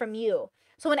coming from you?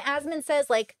 So when Asmon says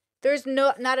like, there's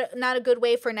not a good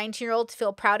way for a 19-year-old to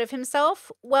feel proud of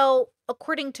himself, well,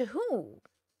 according to who?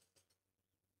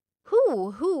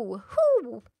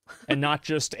 Who? And not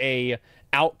just a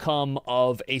outcome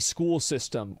of a school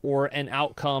system or an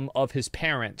outcome of his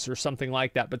parents or something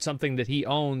like that, but something that he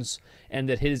owns and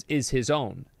that is his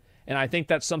own. And I think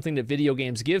that's something that video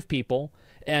games give people.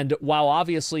 And while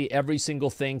obviously every single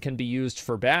thing can be used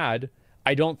for bad,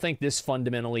 I don't think this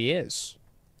fundamentally is.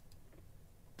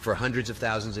 For hundreds of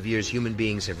thousands of years, human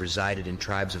beings have resided in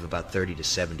tribes of about 30 to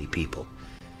 70 people.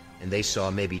 And they saw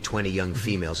maybe 20 young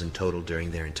females in total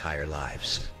during their entire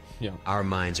lives. Yeah. Our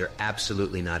minds are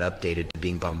absolutely not updated to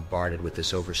being bombarded with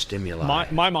this overstimuli.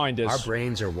 My mind is. Our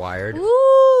brains are wired.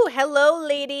 Ooh, hello,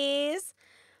 ladies.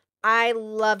 I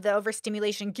love the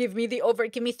overstimulation. Give me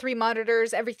 3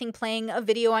 monitors, everything playing a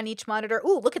video on each monitor.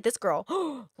 Ooh, look at this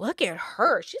girl. Look at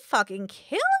her. She's fucking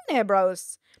killing it,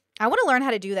 bros. I want to learn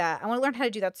how to do that. I want to learn how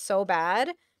to do that so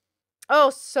bad. Oh,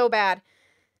 so bad.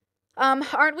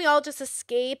 Aren't we all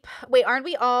escape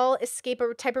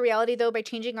a type of reality though by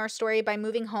changing our story, by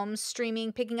moving homes,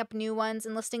 streaming, picking up new ones,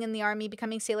 enlisting in the army,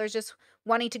 becoming sailors, just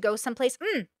wanting to go someplace?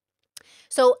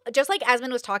 So just like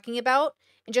Asmon was talking about,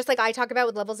 and just like I talk about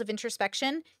with levels of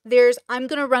introspection, there's I'm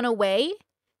going to run away.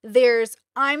 There's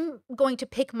I'm going to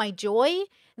pick my joy.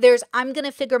 There's I'm going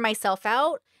to figure myself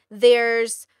out.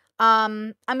 There's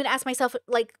I'm going to ask myself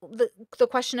like the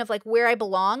question of like where I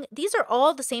belong. These are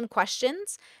all the same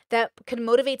questions that could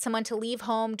motivate someone to leave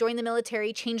home, join the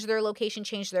military, change their location,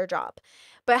 change their job.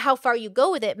 But how far you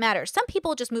go with it matters. Some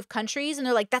people just move countries and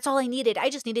they're like, that's all I needed. I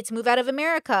just needed to move out of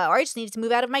America, or I just needed to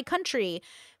move out of my country.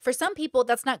 For some people,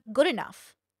 that's not good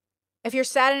enough. If you're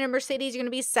sad in a Mercedes, you're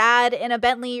going to be sad in a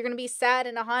Bentley. You're going to be sad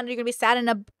in a Honda. You're going to be sad in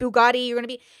a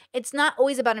Bugatti. It's not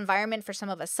always about environment for some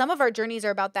of us. Some of our journeys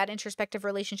are about that introspective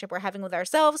relationship we're having with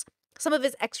ourselves. Some of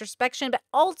it's extrospection, but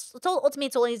ultimately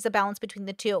it's always the balance between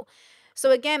the two. So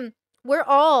again, we're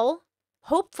all,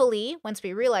 hopefully, once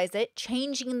we realize it,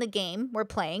 changing the game we're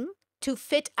playing to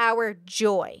fit our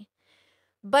joy.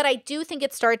 But I do think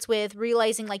it starts with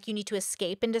realizing like you need to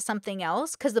escape into something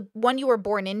else because the one you were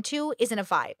born into isn't a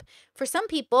vibe. For some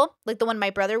people, like the one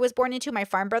my brother was born into, my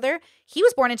farm brother, he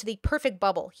was born into the perfect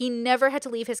bubble. He never had to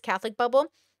leave his Catholic bubble.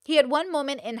 He had one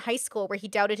moment in high school where he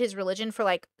doubted his religion for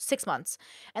like 6 months.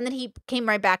 And then he came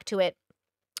right back to it,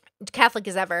 Catholic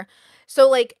as ever. So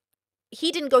like,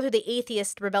 he didn't go through the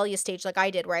atheist rebellious stage like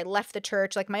I did, where I left the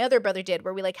church like my other brother did,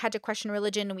 where we like had to question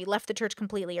religion and we left the church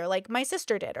completely, or like my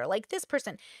sister did, or like this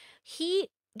person. He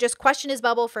just questioned his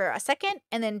bubble for a second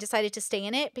and then decided to stay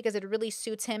in it because it really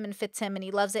suits him and fits him and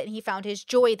he loves it and he found his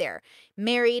joy there.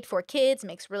 Married, 4 kids,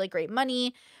 makes really great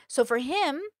money. So for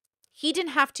him, he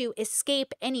didn't have to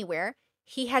escape anywhere.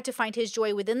 He had to find his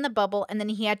joy within the bubble and then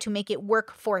he had to make it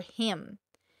work for him.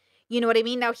 You know what I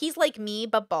mean? Now, he's like me,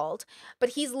 but bald. But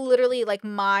he's literally like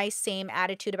my same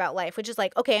attitude about life, which is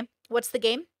like, okay, what's the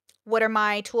game? What are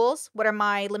my tools? What are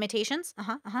my limitations?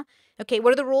 Okay,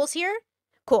 what are the rules here?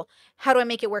 Cool. How do I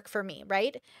make it work for me,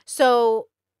 right? So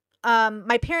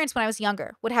my parents, when I was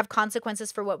younger, would have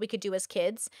consequences for what we could do as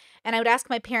kids. And I would ask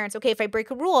my parents, okay, if I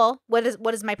break a rule, what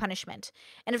is my punishment?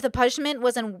 And if the punishment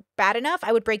wasn't bad enough,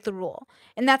 I would break the rule.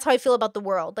 And that's how I feel about the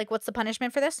world. Like, what's the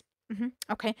punishment for this?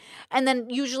 Okay. And then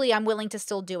usually I'm willing to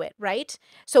still do it, right?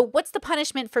 So what's the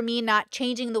punishment for me not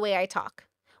changing the way I talk?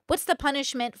 What's the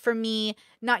punishment for me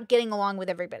not getting along with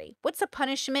everybody? What's the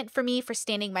punishment for me for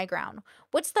standing my ground?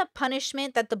 What's the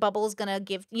punishment that the bubble is going to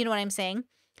give? You know what I'm saying?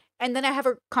 And then I have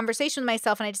a conversation with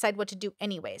myself and I decide what to do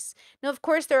anyways. Now, of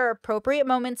course, there are appropriate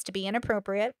moments to be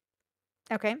inappropriate.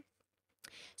 Okay.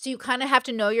 So you kind of have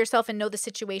to know yourself and know the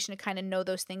situation to kind of know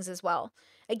those things as well.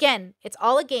 Again, it's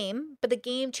all a game, but the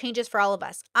game changes for all of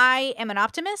us. I am an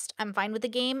optimist. I'm fine with the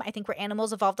game. I think we're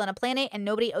animals evolved on a planet and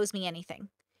nobody owes me anything.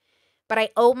 But I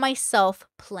owe myself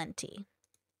plenty.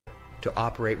 To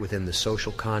operate within the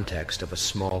social context of a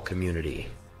small community.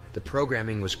 The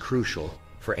programming was crucial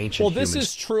for ancient humans. Well, this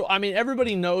is true. I mean,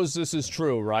 everybody knows this is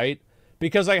true, right?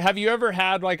 Because, like, have you ever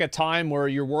had, like, a time where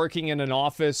you're working in an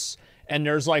office and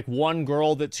there's, like, one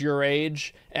girl that's your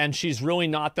age and she's really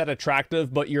not that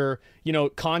attractive, but you're, you know,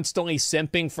 constantly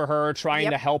simping for her, trying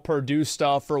to help her do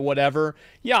stuff or whatever?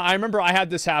 Yeah, I remember I had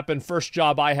this happen, first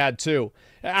job I had too.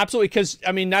 Absolutely, because,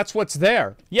 I mean, that's what's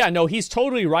there. Yeah, no, he's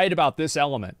totally right about this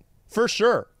element, for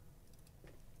sure.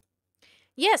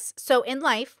 Yes, so in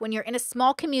life, when you're in a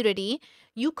small community,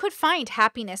 you could find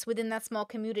happiness within that small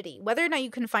community. Whether or not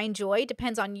you can find joy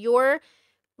depends on your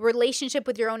relationship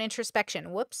with your own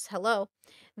introspection. Whoops, hello.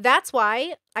 That's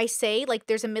why I say, like,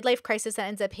 there's a midlife crisis that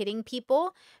ends up hitting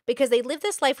people because they live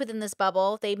this life within this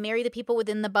bubble. They marry the people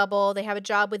within the bubble. They have a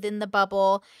job within the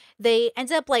bubble. They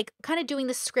end up, like, kind of doing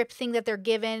the script thing that they're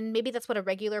given. Maybe that's what a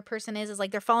regular person is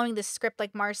like they're following this script,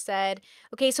 like Mars said.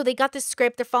 Okay, so they got this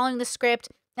script. They're following the script.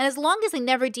 And as long as they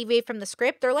never deviate from the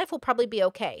script, their life will probably be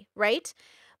okay, right?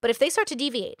 But if they start to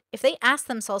deviate, if they ask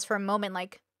themselves for a moment,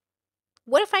 like,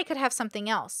 what if I could have something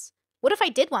else? What if I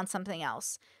did want something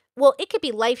else? Well, it could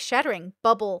be life-shattering,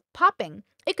 bubble popping.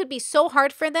 It could be so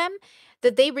hard for them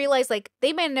that they realize, like,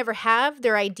 they may never have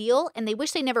their ideal and they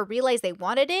wish they never realized they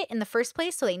wanted it in the first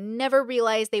place, so they never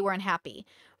realized they weren't happy,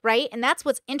 right? And that's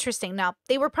what's interesting. Now,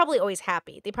 they were probably always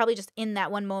happy. They probably just in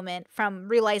that one moment from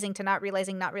realizing to not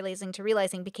realizing, not realizing to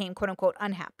realizing became quote-unquote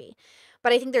unhappy.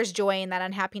 But I think there's joy in that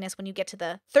unhappiness when you get to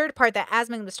the third part that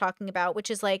Asmongold was talking about, which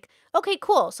is like, okay,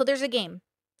 cool, so there's a game.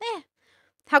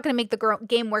 How can I make the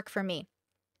game work for me?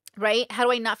 Right? How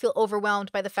do I not feel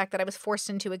overwhelmed by the fact that I was forced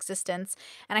into existence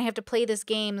and I have to play this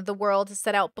game the world has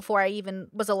set out before I even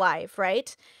was alive,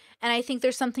 right? And I think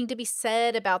there's something to be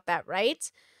said about that, right?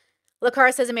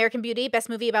 Lacara says American Beauty, best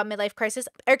movie about midlife crisis.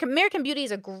 American Beauty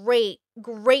is a great,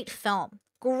 great film.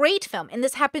 Great film. And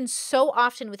this happens so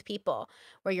often with people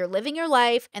where you're living your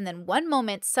life and then one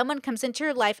moment someone comes into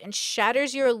your life and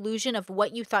shatters your illusion of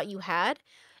what you thought you had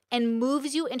and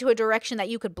moves you into a direction that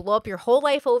you could blow up your whole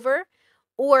life over.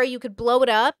 Or you could blow it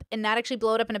up and not actually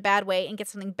blow it up in a bad way and get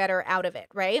something better out of it,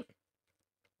 right?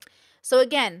 So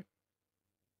again,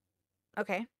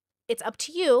 okay, it's up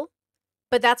to you.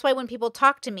 But that's why when people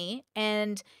talk to me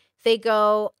and they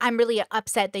go, I'm really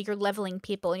upset that you're leveling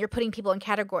people and you're putting people in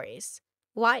categories.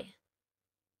 Why?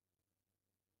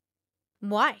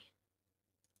 Why?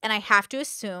 And I have to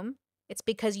assume it's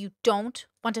because you don't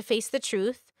want to face the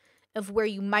truth of where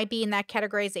you might be in that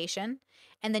categorization.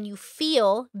 And then you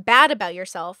feel bad about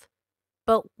yourself.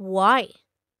 But why?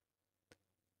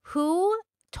 Who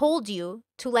told you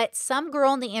to let some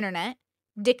girl on the internet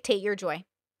dictate your joy?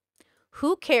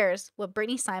 Who cares what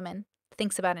Brittany Simon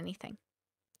thinks about anything?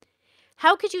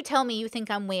 How could you tell me you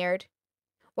think I'm weird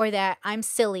or that I'm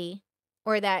silly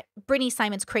or that Brittany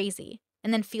Simon's crazy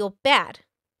and then feel bad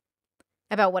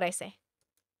about what I say?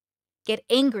 Get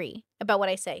angry about what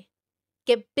I say.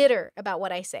 Get bitter about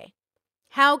what I say.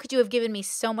 How could you have given me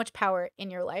so much power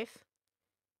in your life?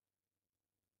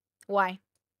 Why?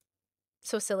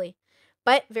 So silly,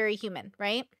 but very human,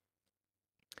 right?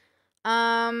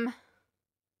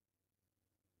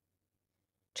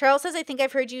 Charles says, I think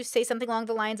I've heard you say something along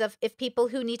the lines of, if people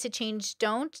who need to change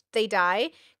don't, they die.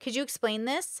 Could you explain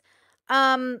this?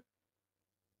 I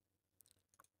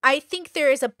think there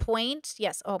is a point.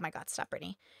 Yes. Oh my God. Stop,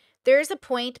 Brittany. There is a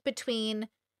point between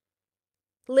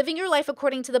living your life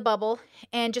according to the bubble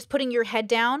and just putting your head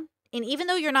down. And even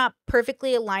though you're not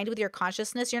perfectly aligned with your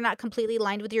consciousness, you're not completely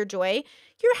aligned with your joy,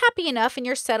 you're happy enough and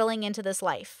you're settling into this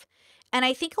life. And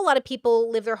I think a lot of people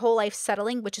live their whole life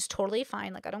settling, which is totally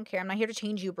fine. Like, I don't care. I'm not here to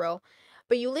change you, bro.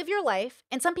 But you live your life,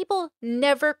 and some people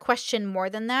never question more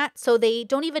than that, so they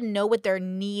don't even know what their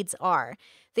needs are.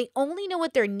 They only know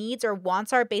what their needs or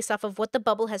wants are based off of what the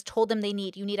bubble has told them they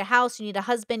need. You need a house, you need a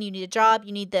husband, you need a job,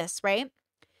 you need this, right?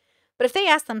 But if they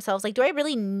ask themselves, like, do I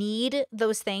really need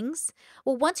those things?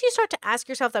 Well, once you start to ask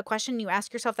yourself that question, you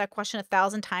ask yourself that question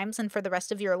 1,000 times and for the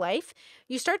rest of your life,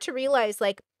 you start to realize,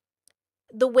 like,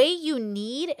 the way you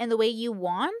need and the way you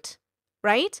want,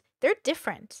 right? They're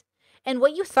different. And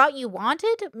what you thought you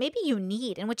wanted, maybe you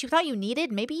need. And what you thought you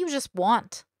needed, maybe you just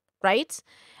want, right?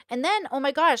 And then, oh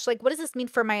my gosh, like, what does this mean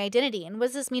for my identity? And what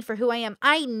does this mean for who I am?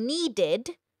 I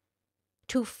needed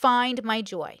to find my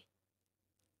joy.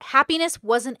 Happiness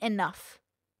wasn't enough.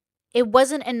 It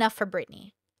wasn't enough for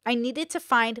Brittany. I needed to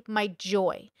find my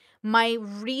joy, my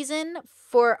reason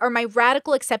for, or my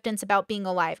radical acceptance about being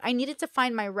alive. I needed to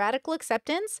find my radical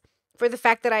acceptance for the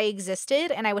fact that I existed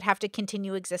and I would have to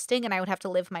continue existing and I would have to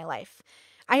live my life.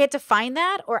 I had to find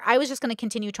that, or I was just going to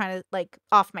continue trying to, like,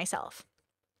 off myself.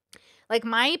 Like,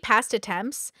 my past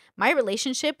attempts, my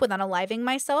relationship with unaliving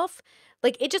myself,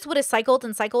 like, it just would have cycled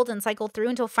and cycled and cycled through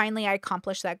until finally I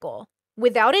accomplished that goal.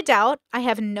 Without a doubt, I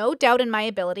have no doubt in my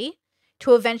ability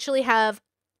to eventually have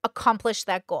accomplished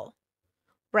that goal,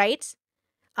 right?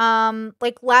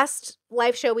 Like, last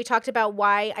live show, we talked about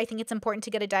why I think it's important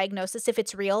to get a diagnosis if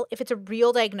it's a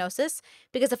real diagnosis,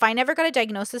 because if I never got a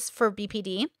diagnosis for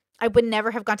BPD, I would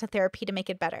never have gone to therapy to make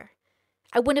it better.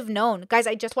 I wouldn't have known. Guys,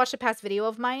 I just watched a past video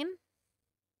of mine.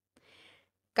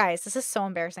 Guys, this is so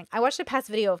embarrassing. I watched a past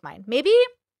video of mine. Maybe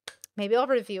I'll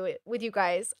review it with you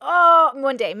guys. Oh,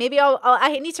 one day. Maybe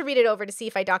I need to read it over to see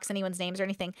if I dox anyone's names or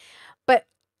anything. But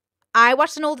I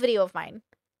watched an old video of mine.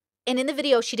 And in the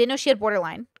video, she didn't know she had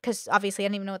borderline, because obviously I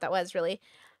didn't even know what that was, really.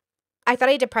 I thought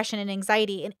I had depression and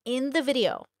anxiety. And in the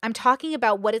video, I'm talking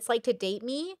about what it's like to date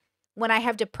me when I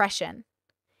have depression.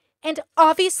 And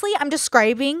obviously, I'm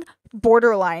describing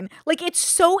borderline. Like, it's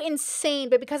so insane.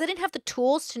 But because I didn't have the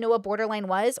tools to know what borderline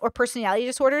was, or personality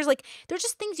disorders, like, they're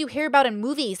just things you hear about in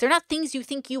movies. They're not things you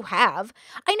think you have.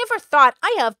 I never thought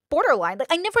I have borderline.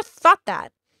 Like, I never thought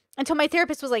that. Until my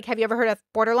therapist was like, have you ever heard of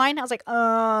borderline? I was like,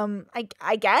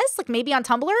 I guess, like, maybe on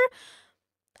Tumblr.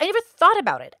 I never thought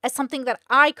about it as something that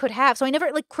I could have. So I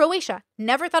never, like, Croatia,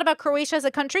 never thought about Croatia as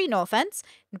a country, no offense.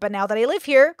 But now that I live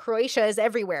here, Croatia is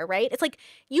everywhere, right? It's like,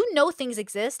 you know things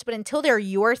exist, but until they're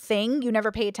your thing, you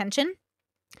never pay attention.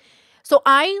 So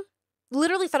I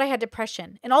literally thought I had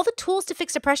depression. And all the tools to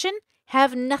fix depression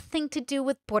have nothing to do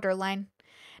with borderline.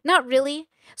 Not really.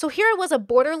 So here I was, a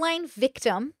borderline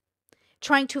victim,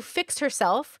 trying to fix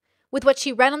herself with what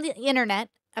she read on the internet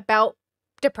about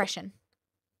depression.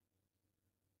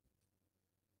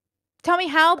 Tell me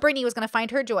how Brittany was going to find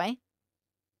her joy.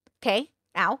 Okay,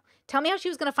 ow. Tell me how she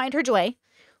was going to find her joy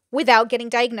without getting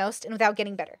diagnosed and without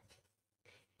getting better.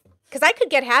 Because I could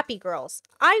get happy, girls.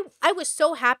 I was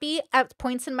so happy at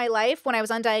points in my life when I was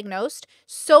undiagnosed.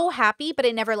 So happy, but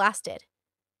it never lasted.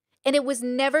 And it was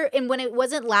never, and when it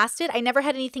wasn't lasted, I never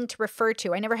had anything to refer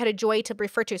to. I never had a joy to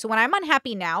refer to. So when I'm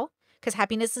unhappy now, because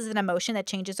happiness is an emotion that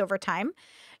changes over time,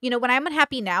 you know, when I'm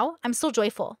unhappy now, I'm still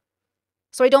joyful.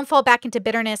 So I don't fall back into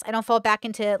bitterness. I don't fall back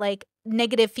into, like,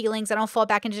 negative feelings. I don't fall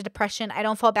back into depression. I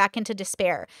don't fall back into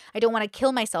despair. I don't want to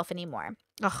kill myself anymore.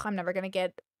 Ugh, I'm never going to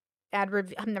get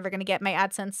my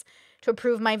AdSense to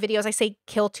approve my videos. I say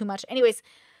kill too much. Anyways,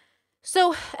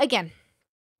 so again,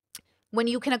 when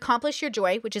you can accomplish your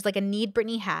joy, which is like a need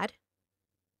Brittany had,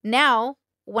 now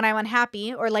when I'm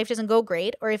unhappy or life doesn't go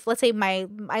great, or if, let's say,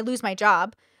 I lose my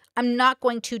job, I'm not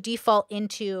going to default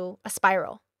into a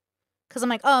spiral. Because I'm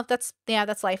like, oh, that's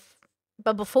life.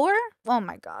 But before, oh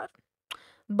my God.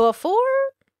 Before,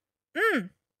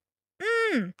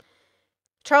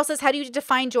 Charles says, how do you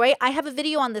define joy? I have a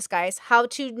video on this, guys. How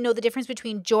to know the difference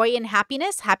between joy and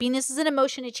happiness. Happiness is an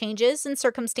emotion. It changes in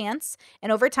circumstance and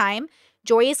over time.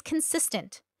 Joy is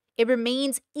consistent. It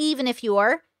remains even if you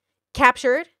are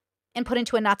captured and put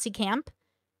into a Nazi camp,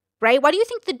 right? Why do you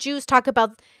think the Jews talk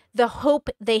about the hope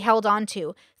they held on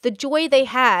to? The joy they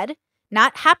had,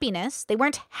 not happiness. They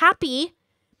weren't happy.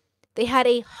 They had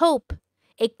a hope,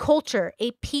 a culture,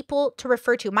 a people to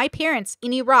refer to. My parents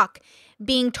in Iraq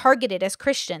being targeted as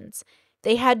Christians,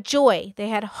 they had joy. They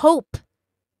had hope.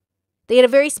 They had a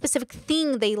very specific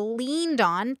thing they leaned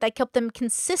on that kept them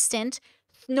consistent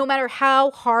no matter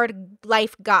how hard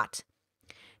life got.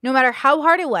 No matter how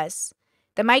hard it was,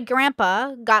 that my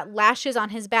grandpa got lashes on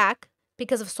his back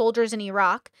because of soldiers in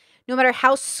Iraq, no matter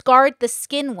how scarred the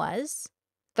skin was,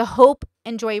 the hope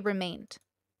and joy remained.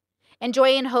 And joy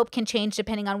and hope can change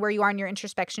depending on where you are in your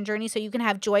introspection journey. So you can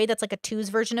have joy that's like a 2's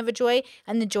version of a joy,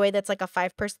 and the joy that's like a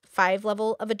 5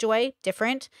 level of a joy,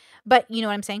 different. But you know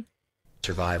what I'm saying?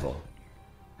 Survival.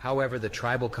 However, the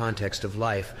tribal context of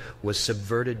life was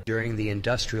subverted during the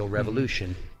Industrial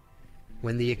Revolution,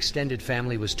 when the extended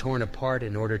family was torn apart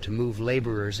in order to move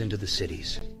laborers into the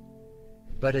cities.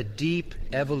 But a deep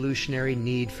evolutionary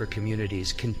need for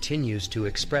communities continues to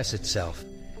express itself.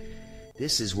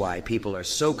 This is why people are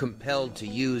so compelled to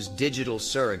use digital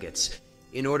surrogates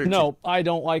in order to... No, I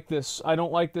don't like this. I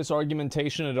don't like this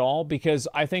argumentation at all, because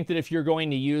I think that if you're going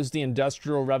to use the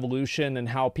Industrial Revolution and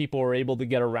how people are able to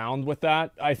get around with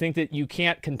that, I think that you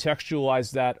can't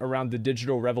contextualize that around the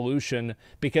digital revolution,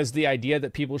 because the idea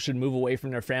that people should move away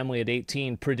from their family at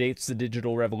 18 predates the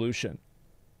digital revolution.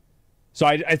 So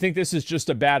I think this is just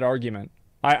a bad argument.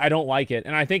 I don't like it.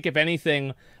 And I think, if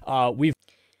anything, we've...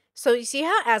 So you see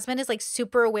how Asmon is like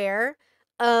super aware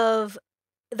of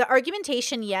the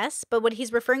argumentation, yes, but what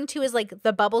he's referring to is like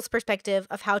the bubble's perspective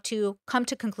of how to come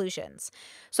to conclusions.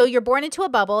 So you're born into a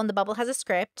bubble, and the bubble has a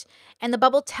script, and the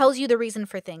bubble tells you the reason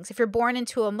for things. If you're born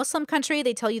into a Muslim country,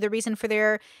 they tell you the reason for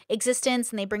their existence,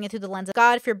 and they bring it through the lens of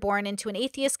God. If you're born into an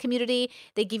atheist community,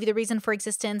 they give you the reason for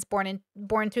existence, born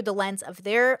through the lens of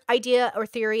their idea or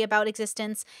theory about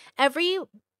existence. Every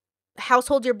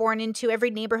household you're born into,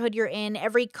 every neighborhood you're in,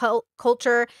 every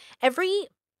culture, every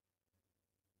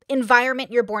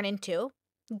environment you're born into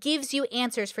gives you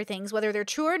answers for things, whether they're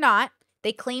true or not.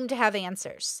 They claim to have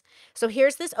answers. So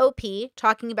here's this OP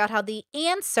talking about how the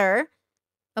answer,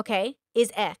 okay,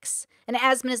 is X. And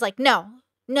Asmon is like, no,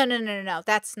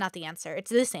 that's not the answer.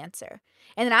 It's this answer.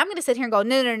 And then I'm going to sit here and go,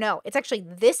 no, it's actually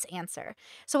this answer.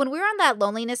 So when we were on that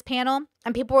loneliness panel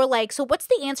and people were like, so what's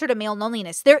the answer to male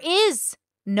loneliness? There is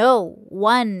no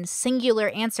one singular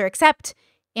answer except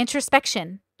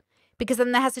introspection. Because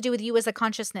then that has to do with you as a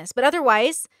consciousness. But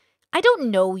otherwise, I don't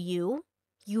know you,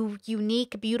 you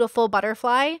unique, beautiful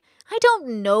butterfly. I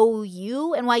don't know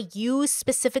you and why you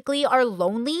specifically are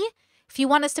lonely. If you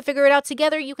want us to figure it out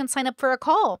together, you can sign up for a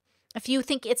call. If you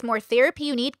think it's more therapy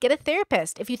you need, get a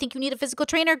therapist. If you think you need a physical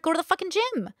trainer, go to the fucking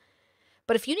gym.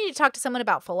 But if you need to talk to someone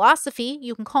about philosophy,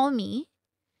 you can call me.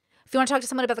 If you want to talk to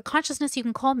someone about the consciousness, you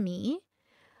can call me.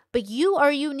 But you are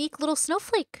a unique little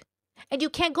snowflake. And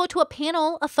you can't go to a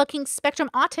panel of fucking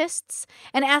spectrum autists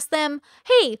and ask them,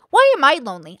 hey, why am I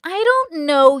lonely? I don't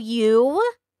know you.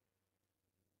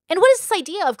 And what is this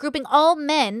idea of grouping all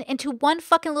men into one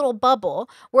fucking little bubble,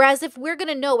 whereas if we're going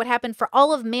to know what happened for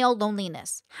all of male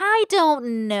loneliness? I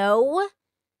don't know.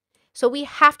 So we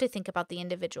have to think about the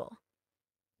individual,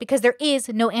 because there is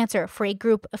no answer for a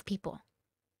group of people.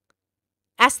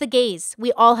 Ask the gays.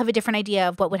 We all have a different idea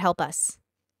of what would help us.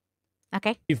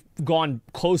 Okay. We've gone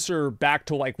closer back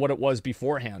to like what it was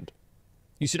beforehand.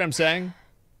 You see what I'm saying?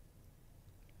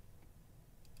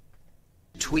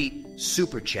 Tweet,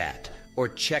 super chat, or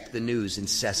check the news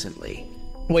incessantly.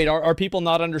 Wait, are people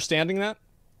not understanding that?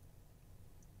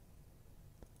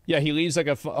 Yeah, he leaves like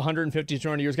a 150 to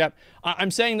 200 years gap.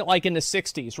 I'm saying that like in the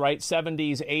 60s, right?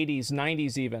 70s, 80s,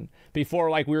 90s even, before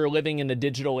like we were living in the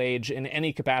digital age in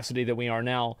any capacity that we are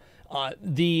now,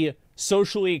 the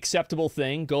socially acceptable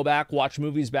thing, go back, watch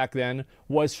movies back then,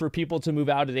 was for people to move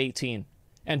out at 18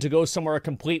 and to go somewhere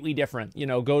completely different, you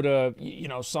know, go to, you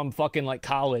know, some fucking like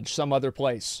college, some other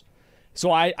place.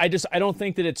 So I don't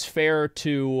think that it's fair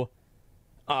to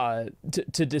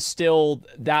distill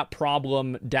that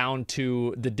problem down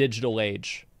to the digital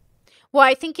age. Well,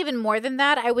 I think even more than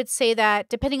that, I would say that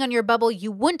depending on your bubble,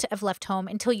 you wouldn't have left home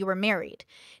until you were married.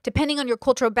 Depending on your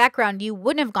cultural background, you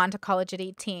wouldn't have gone to college at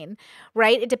 18,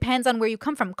 right? It depends on where you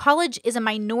come from. College is a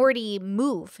minority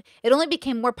move. It only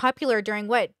became more popular during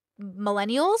what?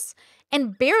 Millennials?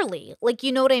 And barely. Like,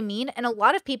 you know what I mean? And a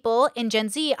lot of people in Gen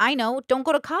Z, I know, don't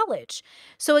go to college.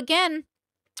 So again,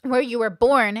 where you were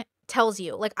born tells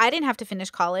you. Like, I didn't have to finish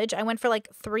college. I went for like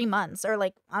 3 months, or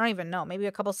like, I don't even know, maybe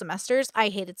a couple semesters. I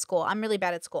hated school. I'm really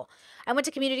bad at school. I went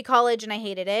to community college and I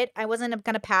hated it. I wasn't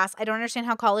going to pass. I don't understand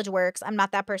how college works. I'm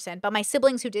not that person. But my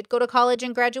siblings who did go to college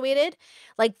and graduated,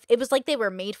 like, it was like they were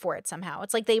made for it somehow.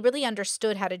 It's like they really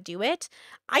understood how to do it.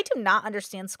 I do not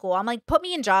understand school. I'm like, put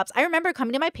me in jobs. I remember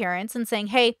coming to my parents and saying,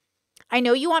 hey, I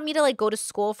know you want me to like go to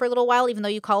school for a little while, even though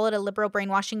you call it a liberal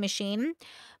brainwashing machine.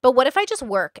 But what if I just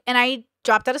work? And I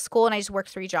dropped out of school and I just worked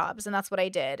 3 jobs. And that's what I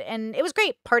did. And it was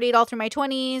great. Partied all through my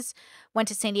 20s. Went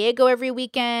to San Diego every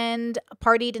weekend.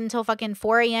 Partied until fucking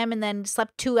 4 a.m. and then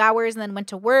slept 2 hours and then went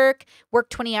to work.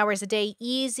 Worked 20 hours a day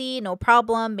easy. No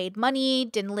problem. Made money.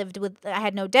 I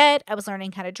had no debt. I was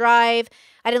learning how to drive.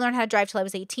 I didn't learn how to drive till I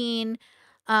was 18.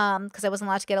 Because I wasn't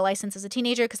allowed to get a license as a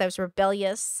teenager because I was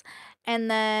rebellious. And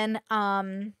then,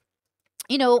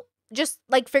 you know, just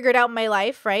like figured out my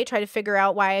life, right? Try to figure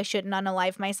out why I shouldn't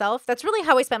unalive myself. That's really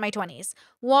how I spent my 20s.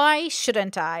 Why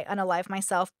shouldn't I unalive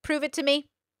myself? Prove it to me.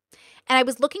 And I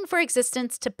was looking for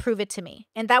existence to prove it to me.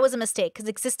 And that was a mistake because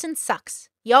existence sucks.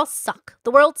 Y'all suck.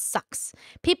 The world sucks.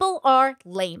 People are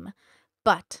lame.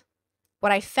 But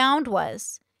what I found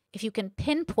was if you can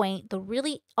pinpoint the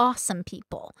really awesome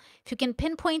people, if you can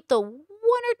pinpoint the 1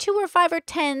 or 2 or 5 or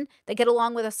 10 that get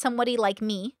along with somebody like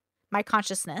me, my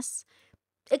consciousness,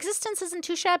 existence isn't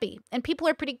too shabby and people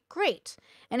are pretty great.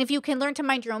 And if you can learn to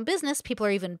mind your own business, people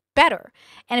are even better.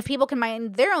 And if people can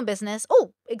mind their own business,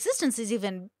 oh, existence is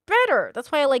even better.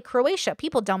 That's why I like Croatia.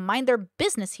 People don't mind their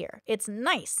business here. It's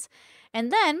nice.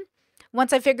 And then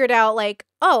once I figured out like,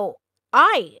 oh,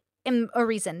 I am a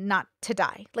reason not to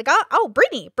die. Like, oh,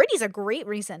 Brittany's a great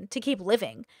reason to keep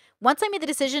living. Once I made the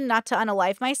decision not to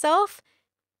unalive myself,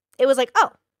 it was like,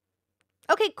 oh,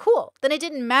 okay, cool. Then it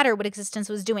didn't matter what existence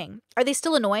was doing. Are they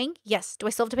still annoying? Yes. Do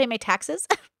I still have to pay my taxes?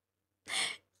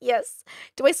 Yes.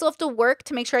 Do I still have to work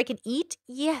to make sure I can eat?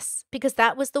 Yes, because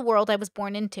that was the world I was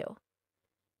born into.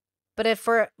 But if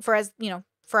for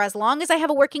as long as I have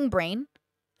a working brain,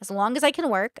 as long as I can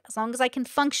work, as long as I can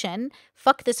function,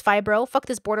 fuck this fibro, fuck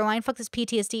this borderline, fuck this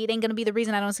PTSD, it ain't gonna be the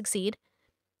reason I don't succeed.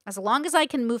 As long as I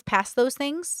can move past those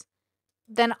things,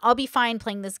 then I'll be fine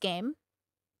playing this game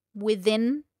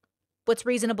within what's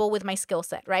reasonable with my skill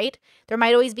set, right? There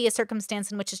might always be a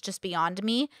circumstance in which it's just beyond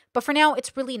me, but for now,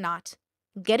 it's really not.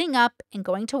 Getting up and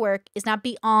going to work is not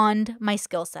beyond my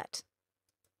skill set.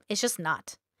 It's just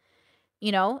not,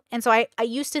 you know? And so I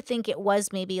used to think it was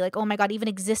maybe like, oh my God, even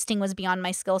existing was beyond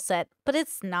my skill set, but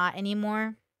it's not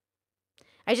anymore.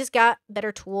 I just got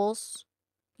better tools,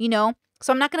 you know?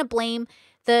 So I'm not going to blame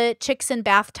the chicks in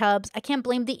bathtubs. I can't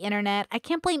blame the internet. I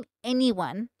can't blame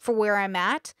anyone for where I'm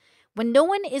at when no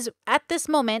one is at this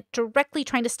moment directly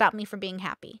trying to stop me from being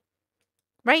happy,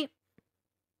 right?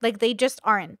 Like they just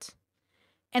aren't.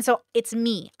 And so it's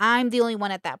me. I'm the only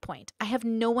one at that point. I have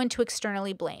no one to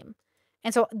externally blame.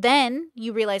 And so then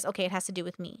you realize, okay, it has to do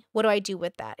with me. What do I do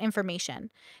with that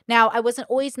information? Now, I wasn't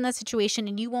always in that situation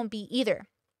and you won't be either.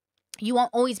 You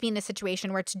won't always be in a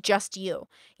situation where it's just you.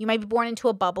 You might be born into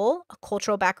a bubble, a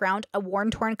cultural background, a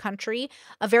war-torn country,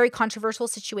 a very controversial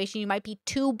situation. You might be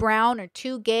too brown or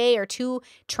too gay or too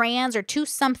trans or too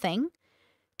something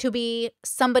to be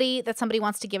somebody that somebody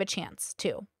wants to give a chance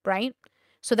to, right?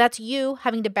 So that's you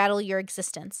having to battle your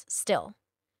existence still.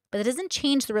 But it doesn't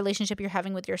change the relationship you're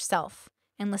having with yourself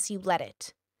unless you let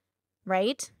it,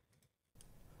 right?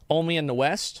 Only in the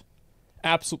West?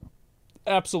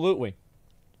 Absolutely.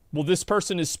 Well, this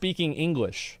person is speaking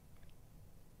English.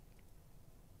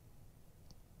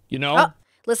 You know? Oh,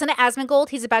 listen to Asmongold.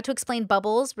 He's about to explain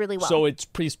bubbles really well. So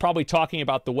he's probably talking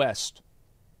about the West.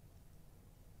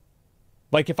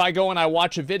 Like if I go and I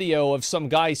watch a video of some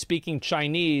guy speaking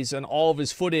Chinese and all of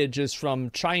his footage is from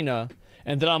China,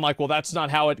 and then I'm like, well, that's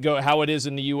not how it is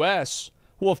in the US.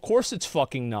 Well, of course it's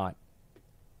fucking not.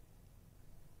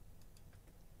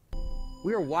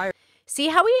 We're wired. See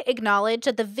how we acknowledge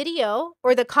that the video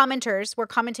or the commenters were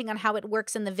commenting on how it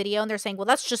works in the video, and they're saying, well,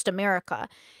 that's just America.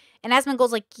 And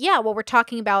Asmongold's like, yeah, well, we're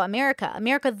talking about America.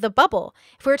 America, the bubble.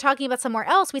 If we were talking about somewhere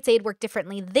else, we'd say it'd work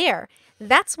differently there.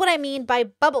 That's what I mean by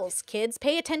bubbles, kids.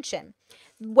 Pay attention.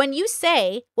 When you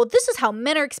say, well, this is how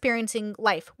men are experiencing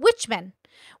life, which men?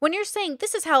 When you're saying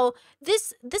this is how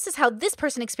this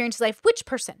person experiences life, which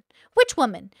person? Which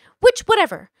woman? Which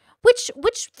whatever?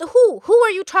 Who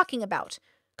are you talking about?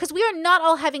 Because we are not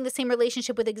all having the same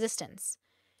relationship with existence.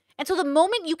 And so the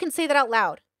moment you can say that out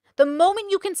loud, the moment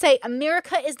you can say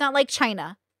America is not like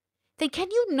China, then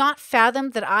can you not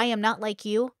fathom that I am not like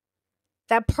you?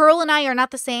 That Pearl and I are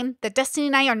not the same, that Destiny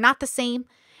and I are not the same,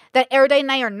 that Erudite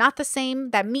and I are not the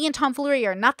same, that me and Tomfoolery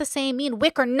are not the same, me and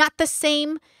Wick are not the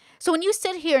same. So when you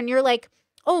sit here and you're like,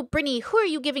 oh, Brittany, who are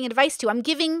you giving advice to? I'm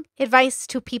giving advice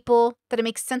to people that it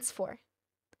makes sense for.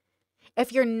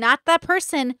 If you're not that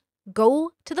person,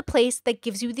 go to the place that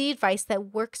gives you the advice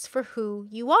that works for who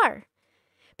you are.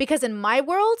 Because in my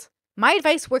world, my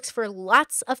advice works for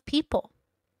lots of people,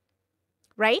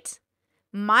 right?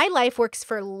 My life works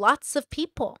for lots of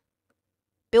people.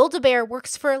 Build-A-Bear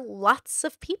works for lots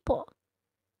of people.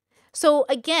 So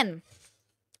again,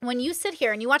 when you sit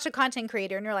here and you watch a content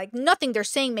creator and you're like, nothing they're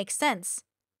saying makes sense.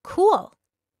 Cool.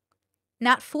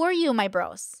 Not for you, my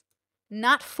bros.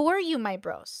 Not for you, my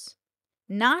bros.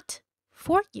 Not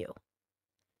for you.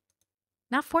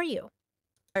 Not for you.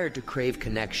 Wired to crave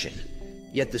connection.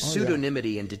 Yet the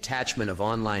pseudonymity and detachment of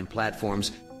online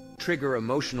platforms trigger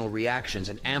emotional reactions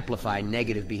and amplify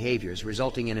negative behaviors,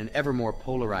 resulting in an ever more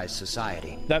polarized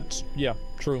society. That's, yeah,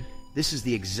 true. This is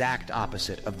the exact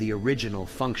opposite of the original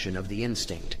function of the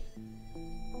instinct.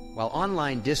 While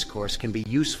online discourse can be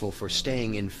useful for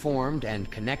staying informed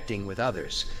and connecting with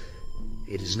others,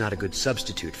 it is not a good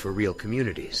substitute for real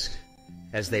communities,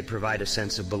 as they provide a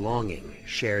sense of belonging,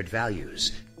 shared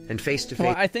values, and face-to-face...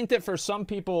 Well, I think that for some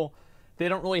people, they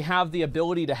don't really have the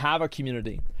ability to have a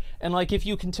community. And like if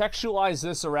you contextualize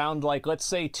this around like let's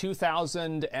say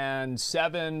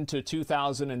 2007 to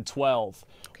 2012,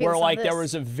 okay, where like there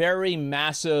was a very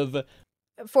massive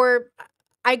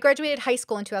I graduated high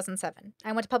school in 2007.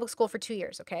 I went to public school for 2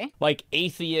 years, okay? Like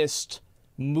atheist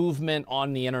movement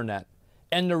on the internet.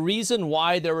 And the reason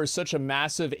why there was such a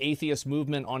massive atheist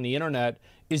movement on the internet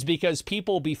is because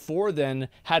people before then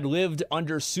had lived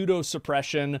under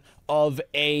pseudo-suppression of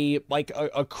a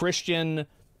Christian,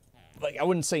 like I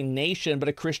wouldn't say nation, but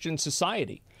a Christian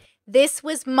society. This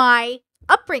was my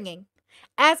upbringing.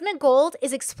 Asmongold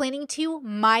is explaining to you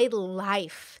my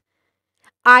life.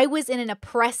 I was in an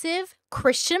oppressive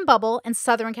Christian bubble in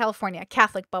Southern California,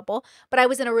 Catholic bubble, but I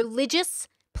was in a religious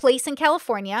place in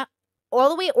California. All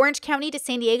the way Orange County to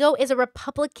San Diego is a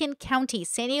Republican county.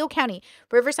 San Diego County,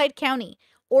 Riverside County,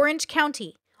 Orange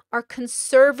County are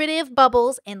conservative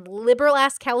bubbles in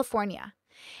liberal-ass California.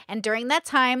 And during that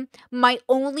time, my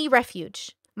only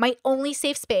refuge, my only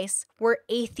safe space were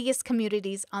atheist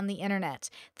communities on the internet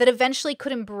that eventually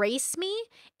could embrace me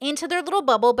into their little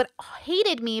bubble, but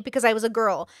hated me because I was a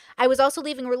girl. I was also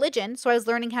leaving religion, so I was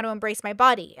learning how to embrace my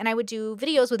body. And I would do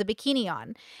videos with a bikini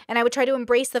on. And I would try to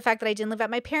embrace the fact that I didn't live at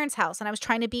my parents' house. And I was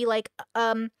trying to be like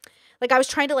I was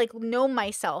trying to like know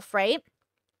myself, right?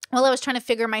 While I was trying to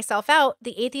figure myself out,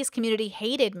 the atheist community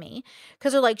hated me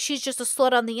because they're like, she's just a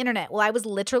slut on the internet. Well, I was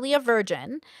literally a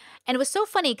virgin. And it was so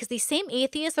funny because these same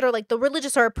atheists that are like, the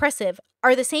religious are oppressive,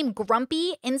 are the same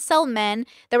grumpy incel men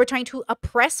that were trying to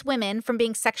oppress women from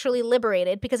being sexually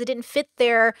liberated because it didn't fit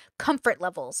their comfort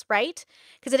levels, right?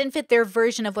 Because it didn't fit their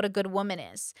version of what a good woman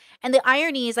is. And the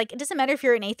irony is like, it doesn't matter if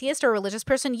you're an atheist or a religious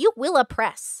person, you will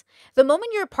oppress. The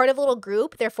moment you're a part of a little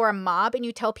group, therefore a mob, and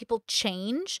you tell people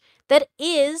change, that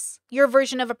is your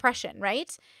version of oppression,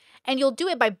 right? And you'll do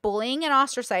it by bullying and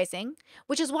ostracizing,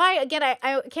 which is why, again,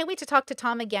 I can't wait to talk to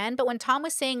Tom again. But when Tom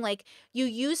was saying, like, you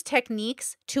use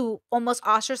techniques to almost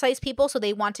ostracize people so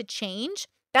they want to change,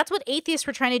 that's what atheists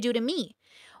were trying to do to me.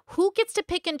 Who gets to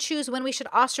pick and choose when we should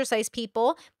ostracize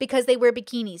people because they wear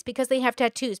bikinis, because they have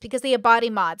tattoos, because they have body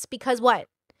mods, because what?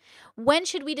 When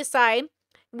should we decide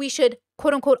we should,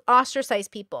 quote unquote, ostracize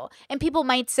people? And people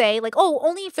might say, like, oh,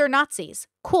 only if they're Nazis.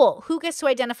 Cool. Who gets to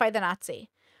identify the Nazi?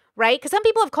 Right? Because some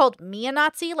people have called me a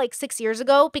Nazi like 6 years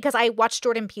ago because I watched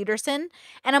Jordan Peterson.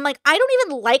 And I'm like, I don't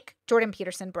even like Jordan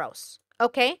Peterson, bros.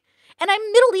 Okay? And I'm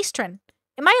Middle Eastern.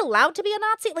 Am I allowed to be a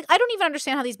Nazi? Like, I don't even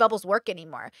understand how these bubbles work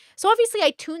anymore. So obviously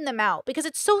I tune them out because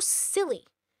it's so silly.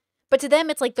 But to them,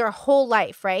 it's like their whole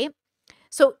life, right?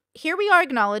 So here we are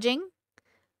acknowledging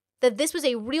that this was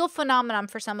a real phenomenon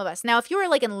for some of us. Now, if you were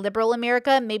like in liberal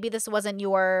America, maybe this wasn't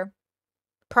your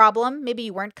problem. Maybe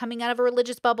you weren't coming out of a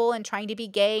religious bubble and trying to be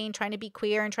gay and trying to be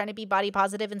queer and trying to be body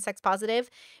positive and sex positive.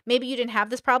 Maybe you didn't have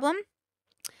this problem.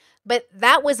 But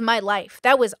that was my life.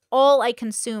 That was all I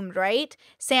consumed, right?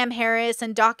 Sam Harris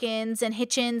and Dawkins and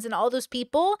Hitchens and all those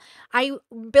people.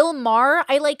 Bill Maher,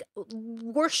 I like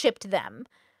worshipped them.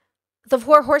 The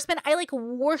Four Horsemen, I like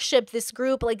worshipped this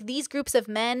group, like these groups of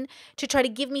men to try to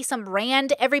give me some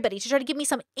rand, everybody, to try to give me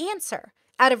some answer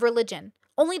out of religion.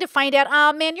 Only to find out,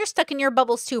 oh man, you're stuck in your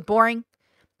bubbles too, boring.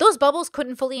 Those bubbles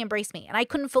couldn't fully embrace me, and I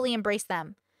couldn't fully embrace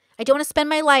them. I don't want to spend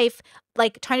my life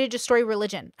like trying to destroy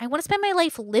religion. I want to spend my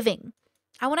life living.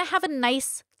 I want to have a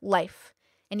nice life.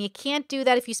 And you can't do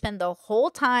that if you spend the whole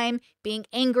time being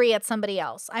angry at somebody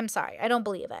else. I'm sorry, I don't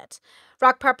believe it.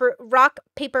 Rock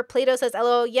Paper Plato says,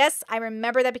 LOL, yes, I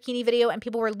remember that bikini video and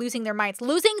people were losing their minds.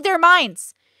 Losing their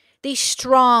minds! These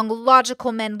strong,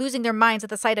 logical men losing their minds at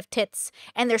the sight of tits.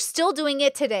 And they're still doing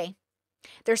it today.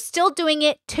 They're still doing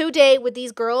it today with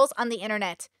these girls on the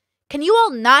internet. Can you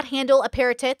all not handle a pair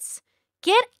of tits?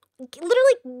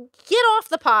 Literally get off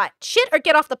the pot. Shit or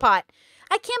get off the pot.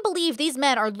 I can't believe these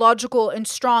men are logical and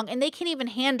strong and they can't even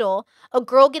handle a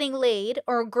girl getting laid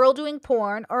or a girl doing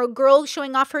porn or a girl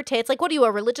showing off her tits. Like, what are you,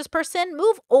 a religious person?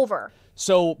 Move over.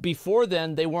 So before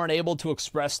then, they weren't able to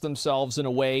express themselves in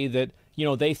a way that, you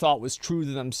know, they thought was true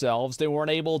to themselves. They weren't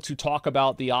able to talk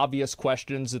about the obvious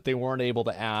questions that they weren't able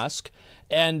to ask.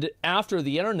 And after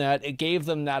the internet, it gave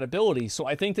them that ability. So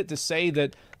I think that to say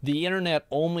that the internet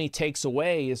only takes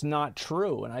away is not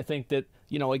true. And I think that,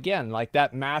 you know, again, like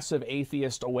that massive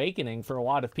atheist awakening for a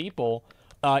lot of people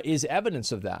is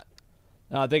evidence of that.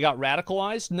 They got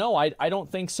radicalized? No, I don't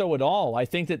think so at all. I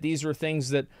think that these are things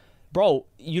that, bro,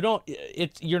 you're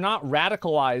not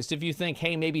radicalized if you think,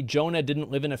 hey, maybe Jonah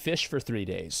didn't live in a fish for 3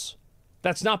 days.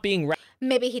 That's not being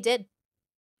maybe he did.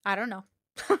 I don't know.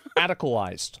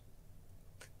 radicalized.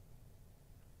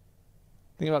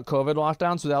 Think about COVID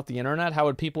lockdowns without the internet. How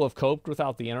would people have coped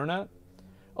without the internet?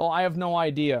 Oh, I have no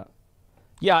idea.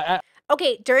 Yeah.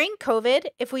 Okay, during COVID,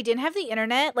 if we didn't have the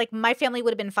internet, like my family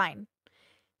would have been fine.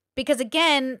 Because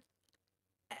again,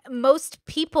 most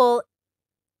people,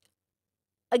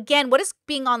 again, what does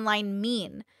being online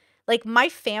mean? Like my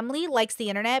family likes the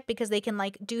internet because they can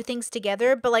like do things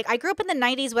together. But like I grew up in the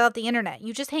 90s without the internet.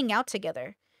 You just hang out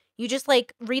together. You just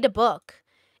like read a book.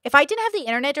 If I didn't have the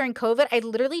internet during COVID, I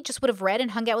literally just would have read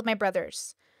and hung out with my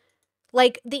brothers.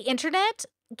 Like the internet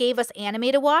gave us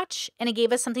anime to watch and it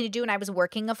gave us something to do, and I was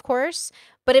working, of course.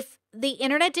 But if the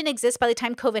internet didn't exist by the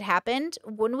time COVID happened,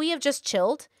 wouldn't we have just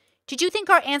chilled? Did you think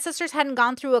our ancestors hadn't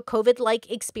gone through a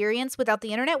COVID-like experience without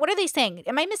the internet? What are they saying?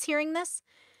 Am I mishearing this?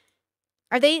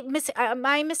 Am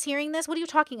I mishearing this? What are you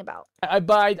talking about?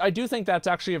 But I do think that's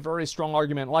actually a very strong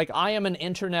argument. Like, I am an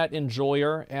internet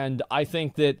enjoyer, and I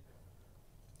think that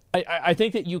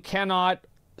you cannot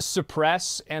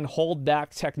suppress and hold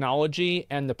back technology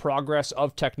and the progress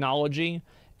of technology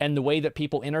and the way that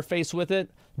people interface with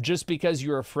it just because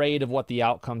you're afraid of what the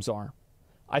outcomes are.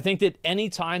 I think that any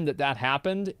time that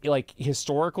happened, like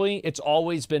historically, it's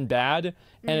always been bad,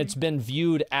 and it's been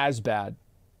viewed as bad.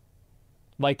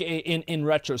 Like in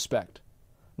retrospect,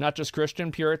 not just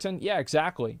Christian, Puritan. Yeah,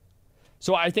 exactly.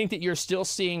 So I think that you're still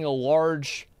seeing a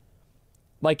large,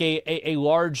 like a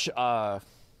large,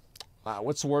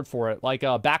 what's the word for it? Like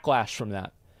a backlash from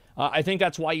that. I think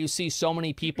that's why you see so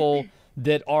many people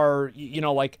that are, you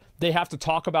know, like they have to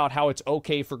talk about how it's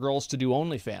okay for girls to do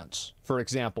OnlyFans, for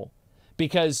example,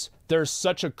 because there's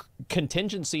such a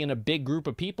contingency in a big group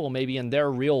of people, maybe in their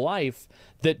real life,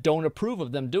 that don't approve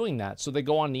of them doing that. So they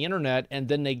go on the internet and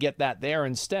then they get that there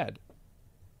instead.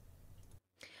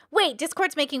 Wait,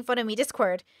 Discord's making fun of me.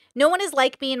 Discord. No one is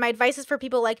like me, and my advice is for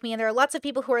people like me. And there are lots of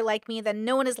people who are like me, then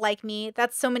no one is like me.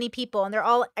 That's so many people, and they're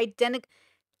all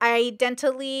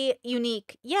identically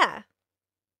unique. Yeah.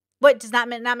 What, does that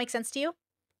not make sense to you?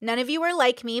 None of you are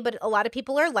like me, but a lot of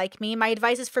people are like me. My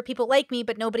advice is for people like me,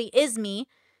 but nobody is me.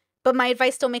 But my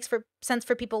advice still makes sense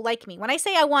for people like me. When I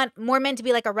say I want more men to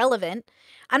be like irrelevant,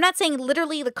 I'm not saying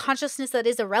literally the consciousness that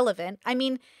is irrelevant. I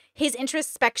mean his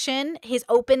introspection, his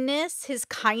openness, his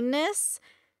kindness.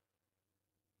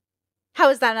 How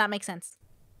does that not make sense?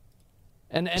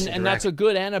 And that's a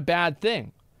good and a bad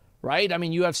thing, right? I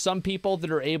mean, you have some people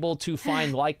that are able to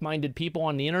find like-minded people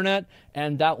on the internet,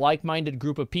 and that like-minded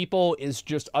group of people is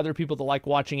just other people that like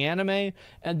watching anime.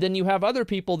 And then you have other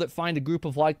people that find a group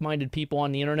of like-minded people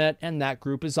on the internet, and that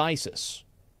group is ISIS.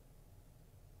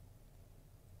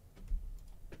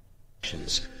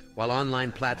 While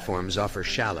online platforms offer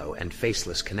shallow and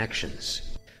faceless connections.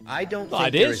 I don't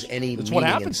think there is any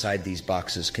meaning inside these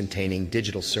boxes containing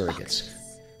digital surrogates.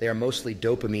 They are mostly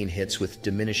dopamine hits with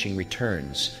diminishing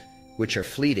returns, which are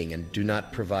fleeting and do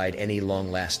not provide any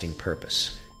long-lasting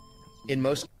purpose. In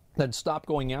most... Then stop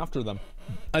going after them.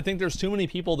 I think there's too many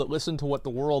people that listen to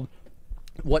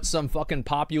what some fucking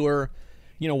popular,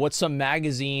 you know, what some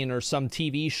magazine or some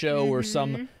TV show or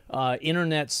some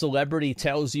internet celebrity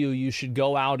tells you should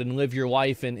go out and live your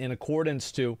life in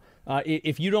accordance to.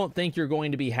 If you don't think you're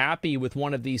going to be happy with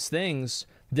one of these things,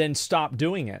 then stop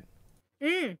doing it.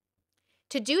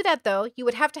 To do that, though, you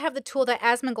would have to have the tool that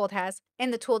Asmongold has,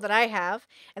 and the tool that I have,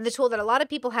 and the tool that a lot of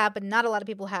people have, but not a lot of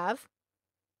people have.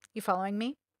 You following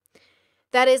me?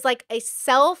 That is like a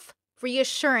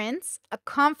self-reassurance, a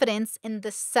confidence in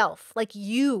the self. Like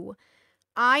you.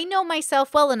 I know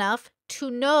myself well enough to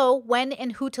know when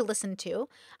and who to listen to.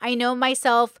 I know my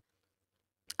self-doubts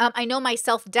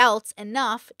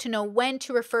enough to know when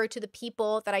to refer to the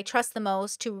people that I trust the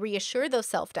most to reassure those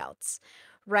self-doubts.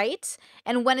 Right?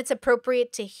 And when it's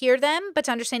appropriate to hear them, but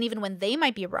to understand even when they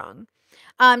might be wrong.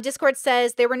 Discord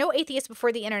says, there were no atheists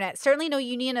before the internet. Certainly no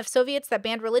Union of Soviets that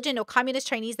banned religion, no communist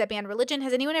Chinese that banned religion.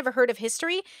 Has anyone ever heard of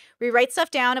history? We write stuff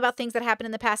down about things that happened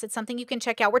in the past. It's something you can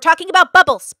check out. We're talking about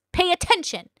bubbles. Pay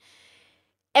attention.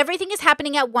 Everything is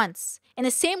happening at once. In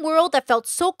the same world that felt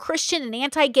so Christian and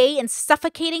anti-gay and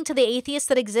suffocating to the atheists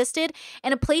that existed,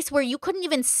 in a place where you couldn't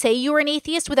even say you were an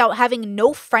atheist without having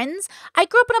no friends, I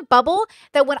grew up in a bubble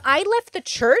that when I left the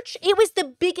church, it was the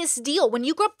biggest deal. When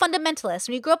you grow up fundamentalist,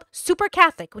 when you grow up super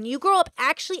Catholic, when you grow up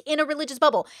actually in a religious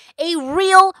bubble, a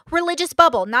real religious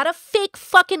bubble, not a fake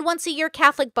fucking once-a-year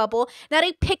Catholic bubble, not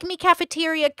a pick-me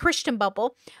cafeteria Christian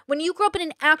bubble, when you grow up in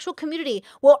an actual community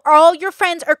where all your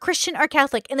friends are Christian or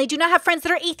Catholic and they do not have friends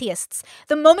that are atheists,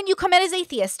 the moment you come out as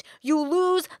atheist, you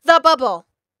lose the bubble.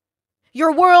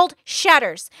 Your world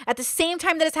shatters. At the same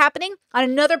time that it's happening, on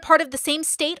another part of the same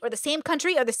state or the same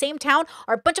country or the same town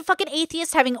are a bunch of fucking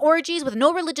atheists having orgies with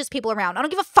no religious people around. I don't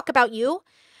give a fuck about you.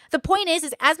 The point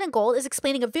is Asmongold is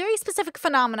explaining a very specific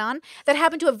phenomenon that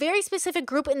happened to a very specific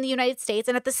group in the United States,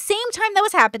 and at the same time that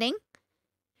was happening,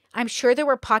 I'm sure there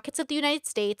were pockets of the United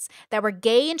States that were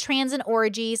gay and trans and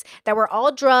orgies, that were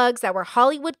all drugs, that were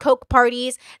Hollywood Coke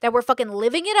parties, that were fucking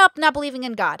living it up, not believing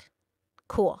in God.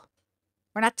 Cool.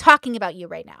 We're not talking about you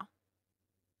right now.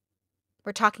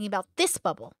 We're talking about this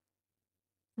bubble.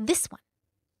 This one.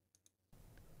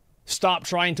 Stop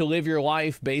trying to live your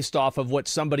life based off of what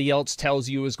somebody else tells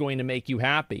you is going to make you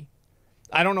happy.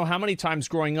 I don't know how many times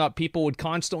growing up people would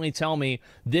constantly tell me,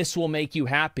 this will make you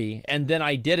happy. And then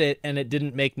I did it and it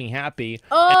didn't make me happy.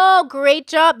 Oh, great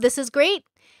job. This is great.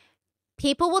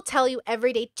 People will tell you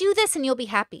every day, do this and you'll be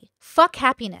happy. Fuck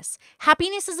happiness.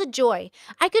 Happiness is a joy.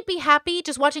 I could be happy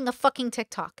just watching a fucking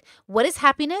TikTok. What is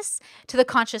happiness? To the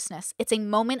consciousness, it's a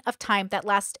moment of time that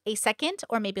lasts a second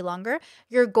or maybe longer.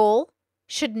 Your goal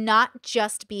should not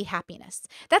just be happiness.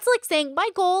 That's like saying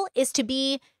my goal is to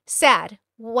be sad.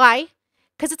 Why?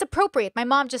 Because it's appropriate. My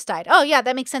mom just died. Oh yeah,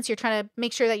 that makes sense. You're trying to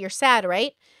make sure that you're sad,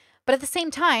 right? But at the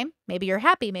same time, maybe you're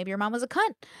happy. Maybe your mom was a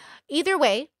cunt. Either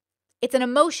way, it's an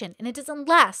emotion and it doesn't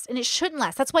last and it shouldn't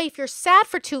last. That's why if you're sad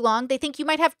for too long, they think you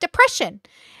might have depression.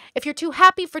 If you're too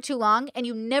happy for too long and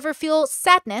you never feel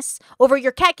sadness over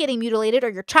your cat getting mutilated or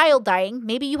your child dying,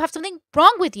 maybe you have something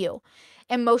wrong with you.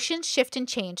 Emotions shift and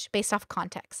change based off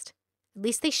context. At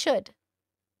least they should.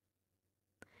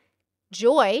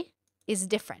 Joy is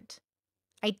different.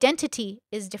 Identity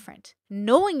is different.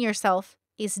 Knowing yourself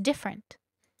is different.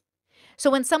 So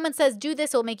when someone says, do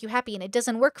this, it'll make you happy, and it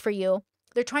doesn't work for you,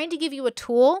 they're trying to give you a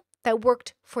tool that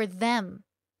worked for them.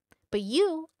 But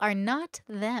you are not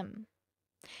them.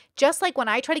 Just like when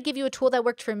I try to give you a tool that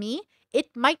worked for me, it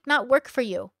might not work for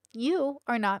you. You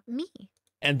are not me.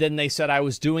 And then they said I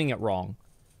was doing it wrong.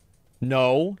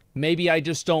 No, maybe I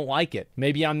just don't like it.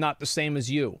 Maybe I'm not the same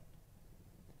as you.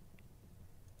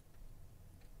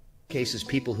 Cases,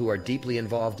 people who are deeply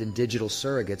involved in digital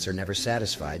surrogates are never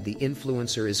satisfied. The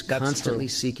influencer is constantly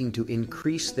seeking to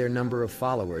increase their number of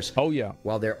followers. Oh yeah.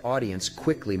 While their audience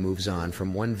quickly moves on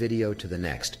from one video to the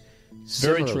next.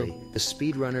 Very Similarly, true. the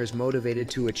speedrunner is motivated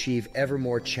to achieve ever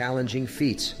more challenging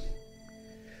feats.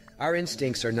 Our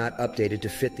instincts are not updated to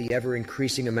fit the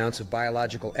ever-increasing amounts of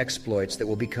biological exploits that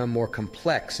will become more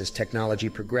complex as technology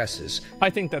progresses.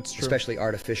 I think that's true. Especially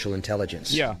artificial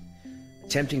intelligence. Yeah.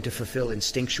 Attempting to fulfill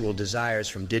instinctual desires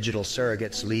from digital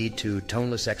surrogates lead to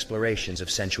toneless explorations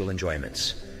of sensual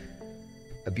enjoyments.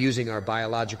 Abusing our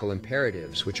biological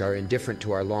imperatives, which are indifferent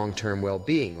to our long-term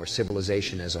well-being or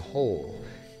civilization as a whole.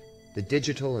 The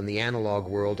digital and the analog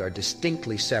world are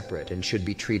distinctly separate and should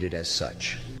be treated as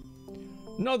such.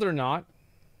 No, they're not.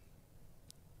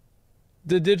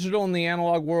 The digital and the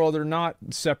analog world are not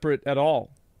separate at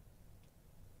all.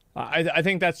 I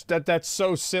think that's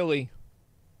so silly.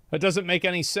 That doesn't make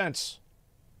any sense.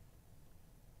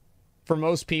 For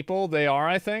most people, they are,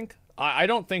 I think. I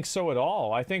don't think so at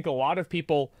all. I think a lot of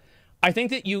people... I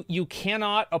think that you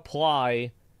cannot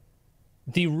apply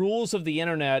the rules of the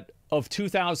internet of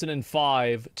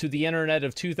 2005 to the internet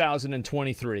of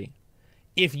 2023.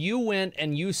 If you went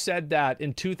and you said that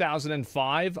in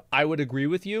 2005, I would agree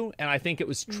with you, and I think it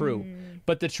was true.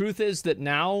 But the truth is that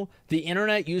now the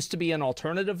internet used to be an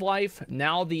alternative life.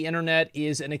 Now the internet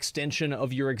is an extension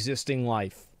of your existing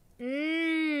life.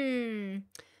 Depends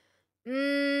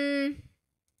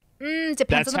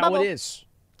That's on the how bubble. it is.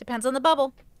 Depends on the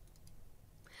bubble.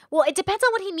 Well, it depends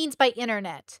on what he means by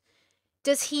internet.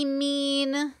 Does he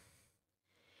mean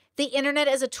the internet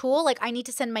as a tool, like I need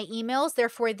to send my emails,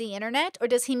 therefore the internet? Or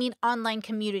does he mean online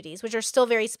communities, which are still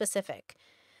very specific?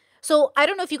 So I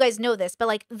don't know if you guys know this, but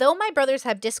like, though my brothers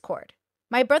have Discord,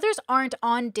 my brothers aren't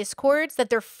on Discords that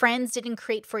their friends didn't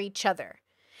create for each other.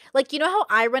 Like, you know how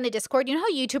I run a Discord? You know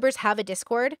how YouTubers have a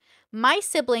Discord? My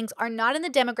siblings are not in the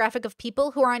demographic of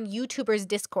people who are on YouTubers'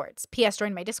 Discords. P.S.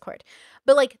 Join my Discord.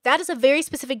 But like, that is a very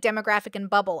specific demographic and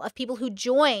bubble of people who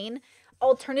join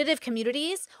alternative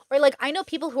communities. Or like, I know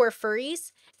people who are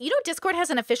furries. You know Discord has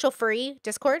an official furry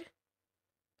Discord?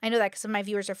 I know that because my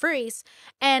viewers are furries.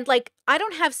 And like, I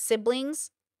don't have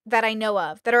siblings that I know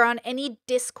of that are on any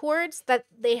Discords that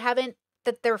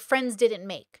that their friends didn't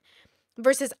make.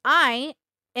 Versus I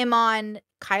am on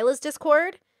Kyla's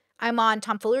Discord. I'm on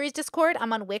Tomfoolery's Discord.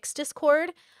 I'm on Wick's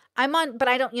Discord. But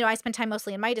I don't, I spend time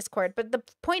mostly in my Discord. But the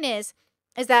point is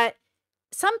that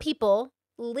some people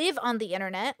live on the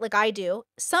internet like I do.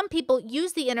 Some people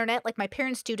use the internet like my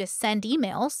parents do to send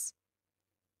emails.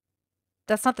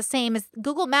 That's not the same as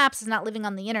Google Maps is not living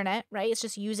on the internet, right? It's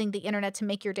just using the internet to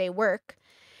make your day work.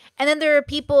 And then there are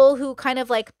people who kind of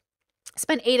like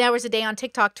spend 8 hours a day on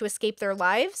TikTok to escape their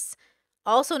lives.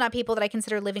 Also not people that I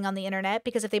consider living on the internet,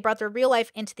 because if they brought their real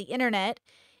life into the internet,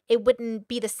 it wouldn't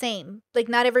be the same. Like,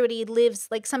 not everybody lives,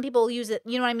 like some people use it,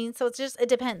 you know what I mean? So it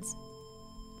depends.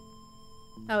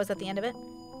 Oh, is that the end of it?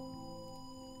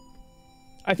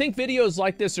 I think videos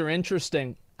like this are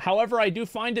interesting. However, I do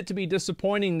find it to be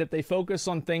disappointing that they focus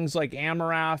on things like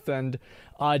Amarath and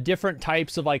different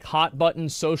types of like hot button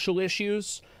social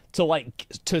issues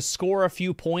to score a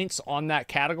few points on that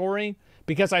category,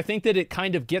 because I think that it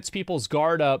kind of gets people's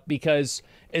guard up, because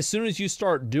as soon as you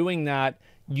start doing that,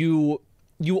 you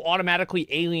automatically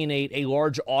alienate a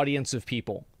large audience of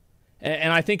people.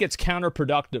 And I think it's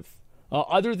counterproductive.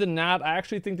 Other than that, I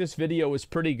actually think this video is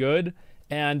pretty good.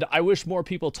 And I wish more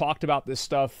people talked about this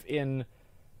stuff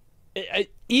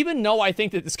even though I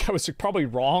think that this guy was probably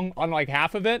wrong on like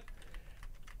half of it.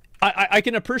 I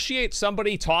can appreciate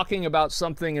somebody talking about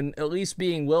something and at least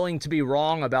being willing to be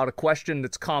wrong about a question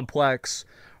that's complex,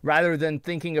 rather than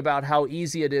thinking about how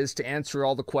easy it is to answer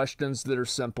all the questions that are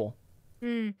simple.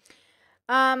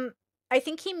 I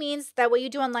think he means that what you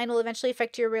do online will eventually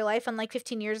affect your real life, unlike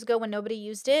 15 years ago when nobody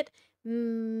used it.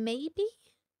 Maybe?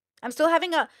 I'm still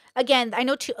having again, I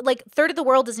know like a third of the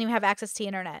world doesn't even have access to the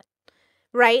internet,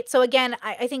 right? So again,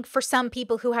 I think for some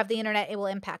people who have the internet, it will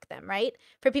impact them, right?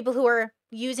 For people who are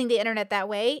using the internet that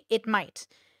way, it might.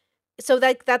 So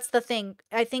that's the thing.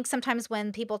 I think sometimes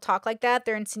when people talk like that,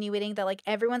 they're insinuating that like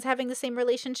everyone's having the same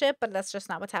relationship, but that's just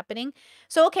not what's happening.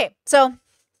 So, okay. So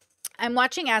I'm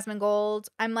watching Asmongold.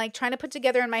 I'm like trying to put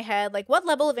together in my head, like, what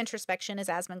level of introspection is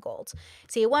Asmongold?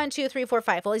 See, 1, 2, 3, 4,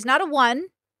 5. Well, he's not a 1.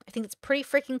 I think it's pretty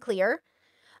freaking clear.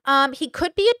 He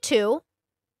could be a 2,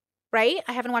 right?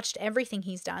 I haven't watched everything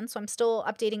he's done, so I'm still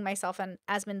updating myself on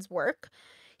Asmon's work.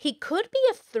 He could be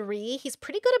a 3. He's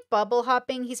pretty good at bubble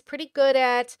hopping. He's pretty good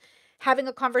at having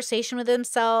a conversation with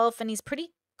himself, and he's pretty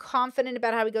confident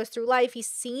about how he goes through life. He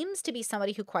seems to be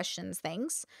somebody who questions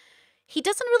things. He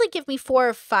doesn't really give me 4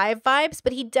 or 5 vibes,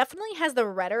 but he definitely has the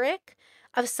rhetoric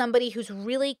of somebody who's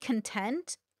really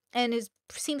content and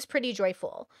seems pretty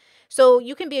joyful. So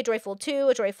you can be a joyful 2,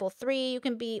 a joyful 3. You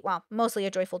can be, well, mostly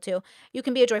a joyful 2. You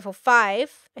can be a joyful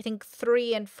 5. I think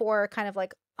 3 and 4 are kind of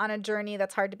like on a journey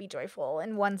that's hard to be joyful,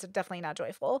 and 1's definitely not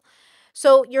joyful.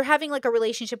 So you're having like a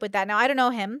relationship with that. Now, I don't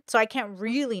know him, so I can't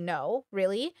really know,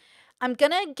 really. I'm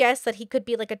going to guess that he could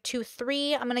be like a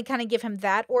 2-3. I'm going to kind of give him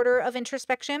that order of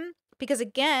introspection, because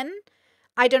again,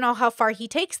 I don't know how far he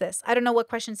takes this. I don't know what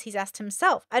questions he's asked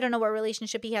himself. I don't know what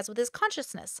relationship he has with his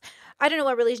consciousness. I don't know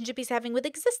what relationship he's having with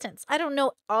existence. I don't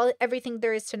know everything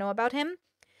there is to know about him.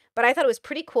 But I thought it was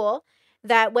pretty cool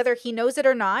that whether he knows it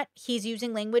or not, he's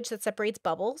using language that separates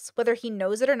bubbles. Whether he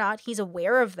knows it or not, he's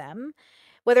aware of them.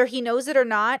 Whether he knows it or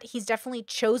not, he's definitely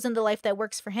chosen the life that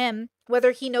works for him.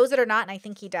 Whether he knows it or not, and I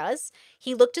think he does,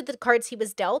 he looked at the cards he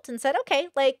was dealt and said, okay,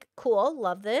 like, cool,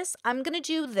 love this. I'm going to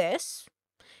do this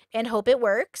and hope it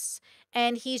works.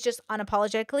 And he's just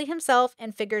unapologetically himself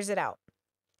and figures it out.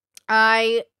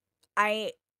 I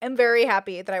am very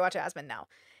happy that I watch Asmon now.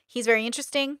 He's very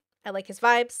interesting. I like his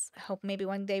vibes. I hope maybe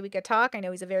one day we could talk. I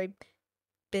know he's a very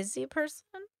busy person.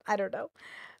 I don't know.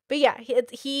 But yeah,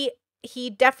 he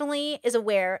definitely is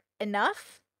aware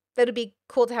enough that it'd be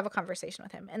cool to have a conversation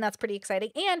with him. And that's pretty exciting.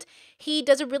 And he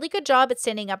does a really good job at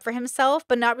standing up for himself,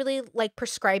 but not really like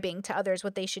prescribing to others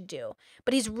what they should do.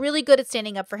 But he's really good at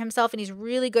standing up for himself, and he's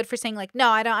really good for saying like,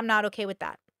 no, I'm not okay with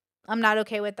that. I'm not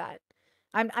okay with that.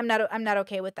 I'm not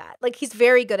okay with that. Like, he's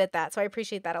very good at that. So I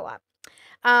appreciate that a lot.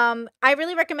 I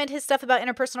really recommend his stuff about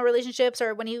interpersonal relationships,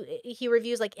 or when he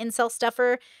reviews like incel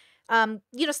stuffer,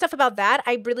 stuff about that.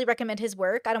 I really recommend his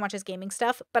work. I don't watch his gaming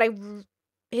stuff, but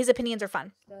his opinions are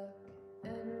fun.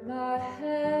 In my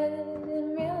head,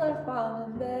 in real life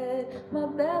I'm in bed, my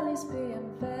belly's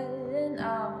being fed and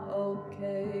I'm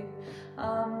okay.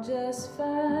 I'm just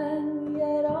fine,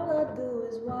 yet all I do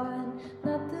is whine,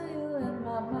 not to you in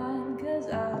my mind, cause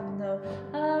I know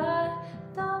I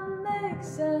don't make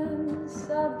sense.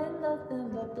 I've been nothing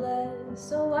but blessed,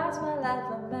 so why's my life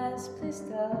a mess? Please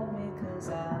tell me, cause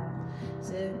I'm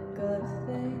sick of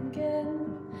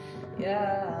thinking,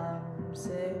 yeah, I'm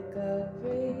sick of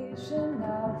reaching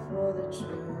out for the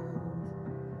truth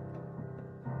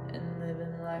and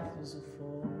living life as a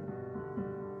fool.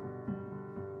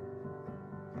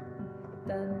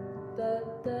 Dun,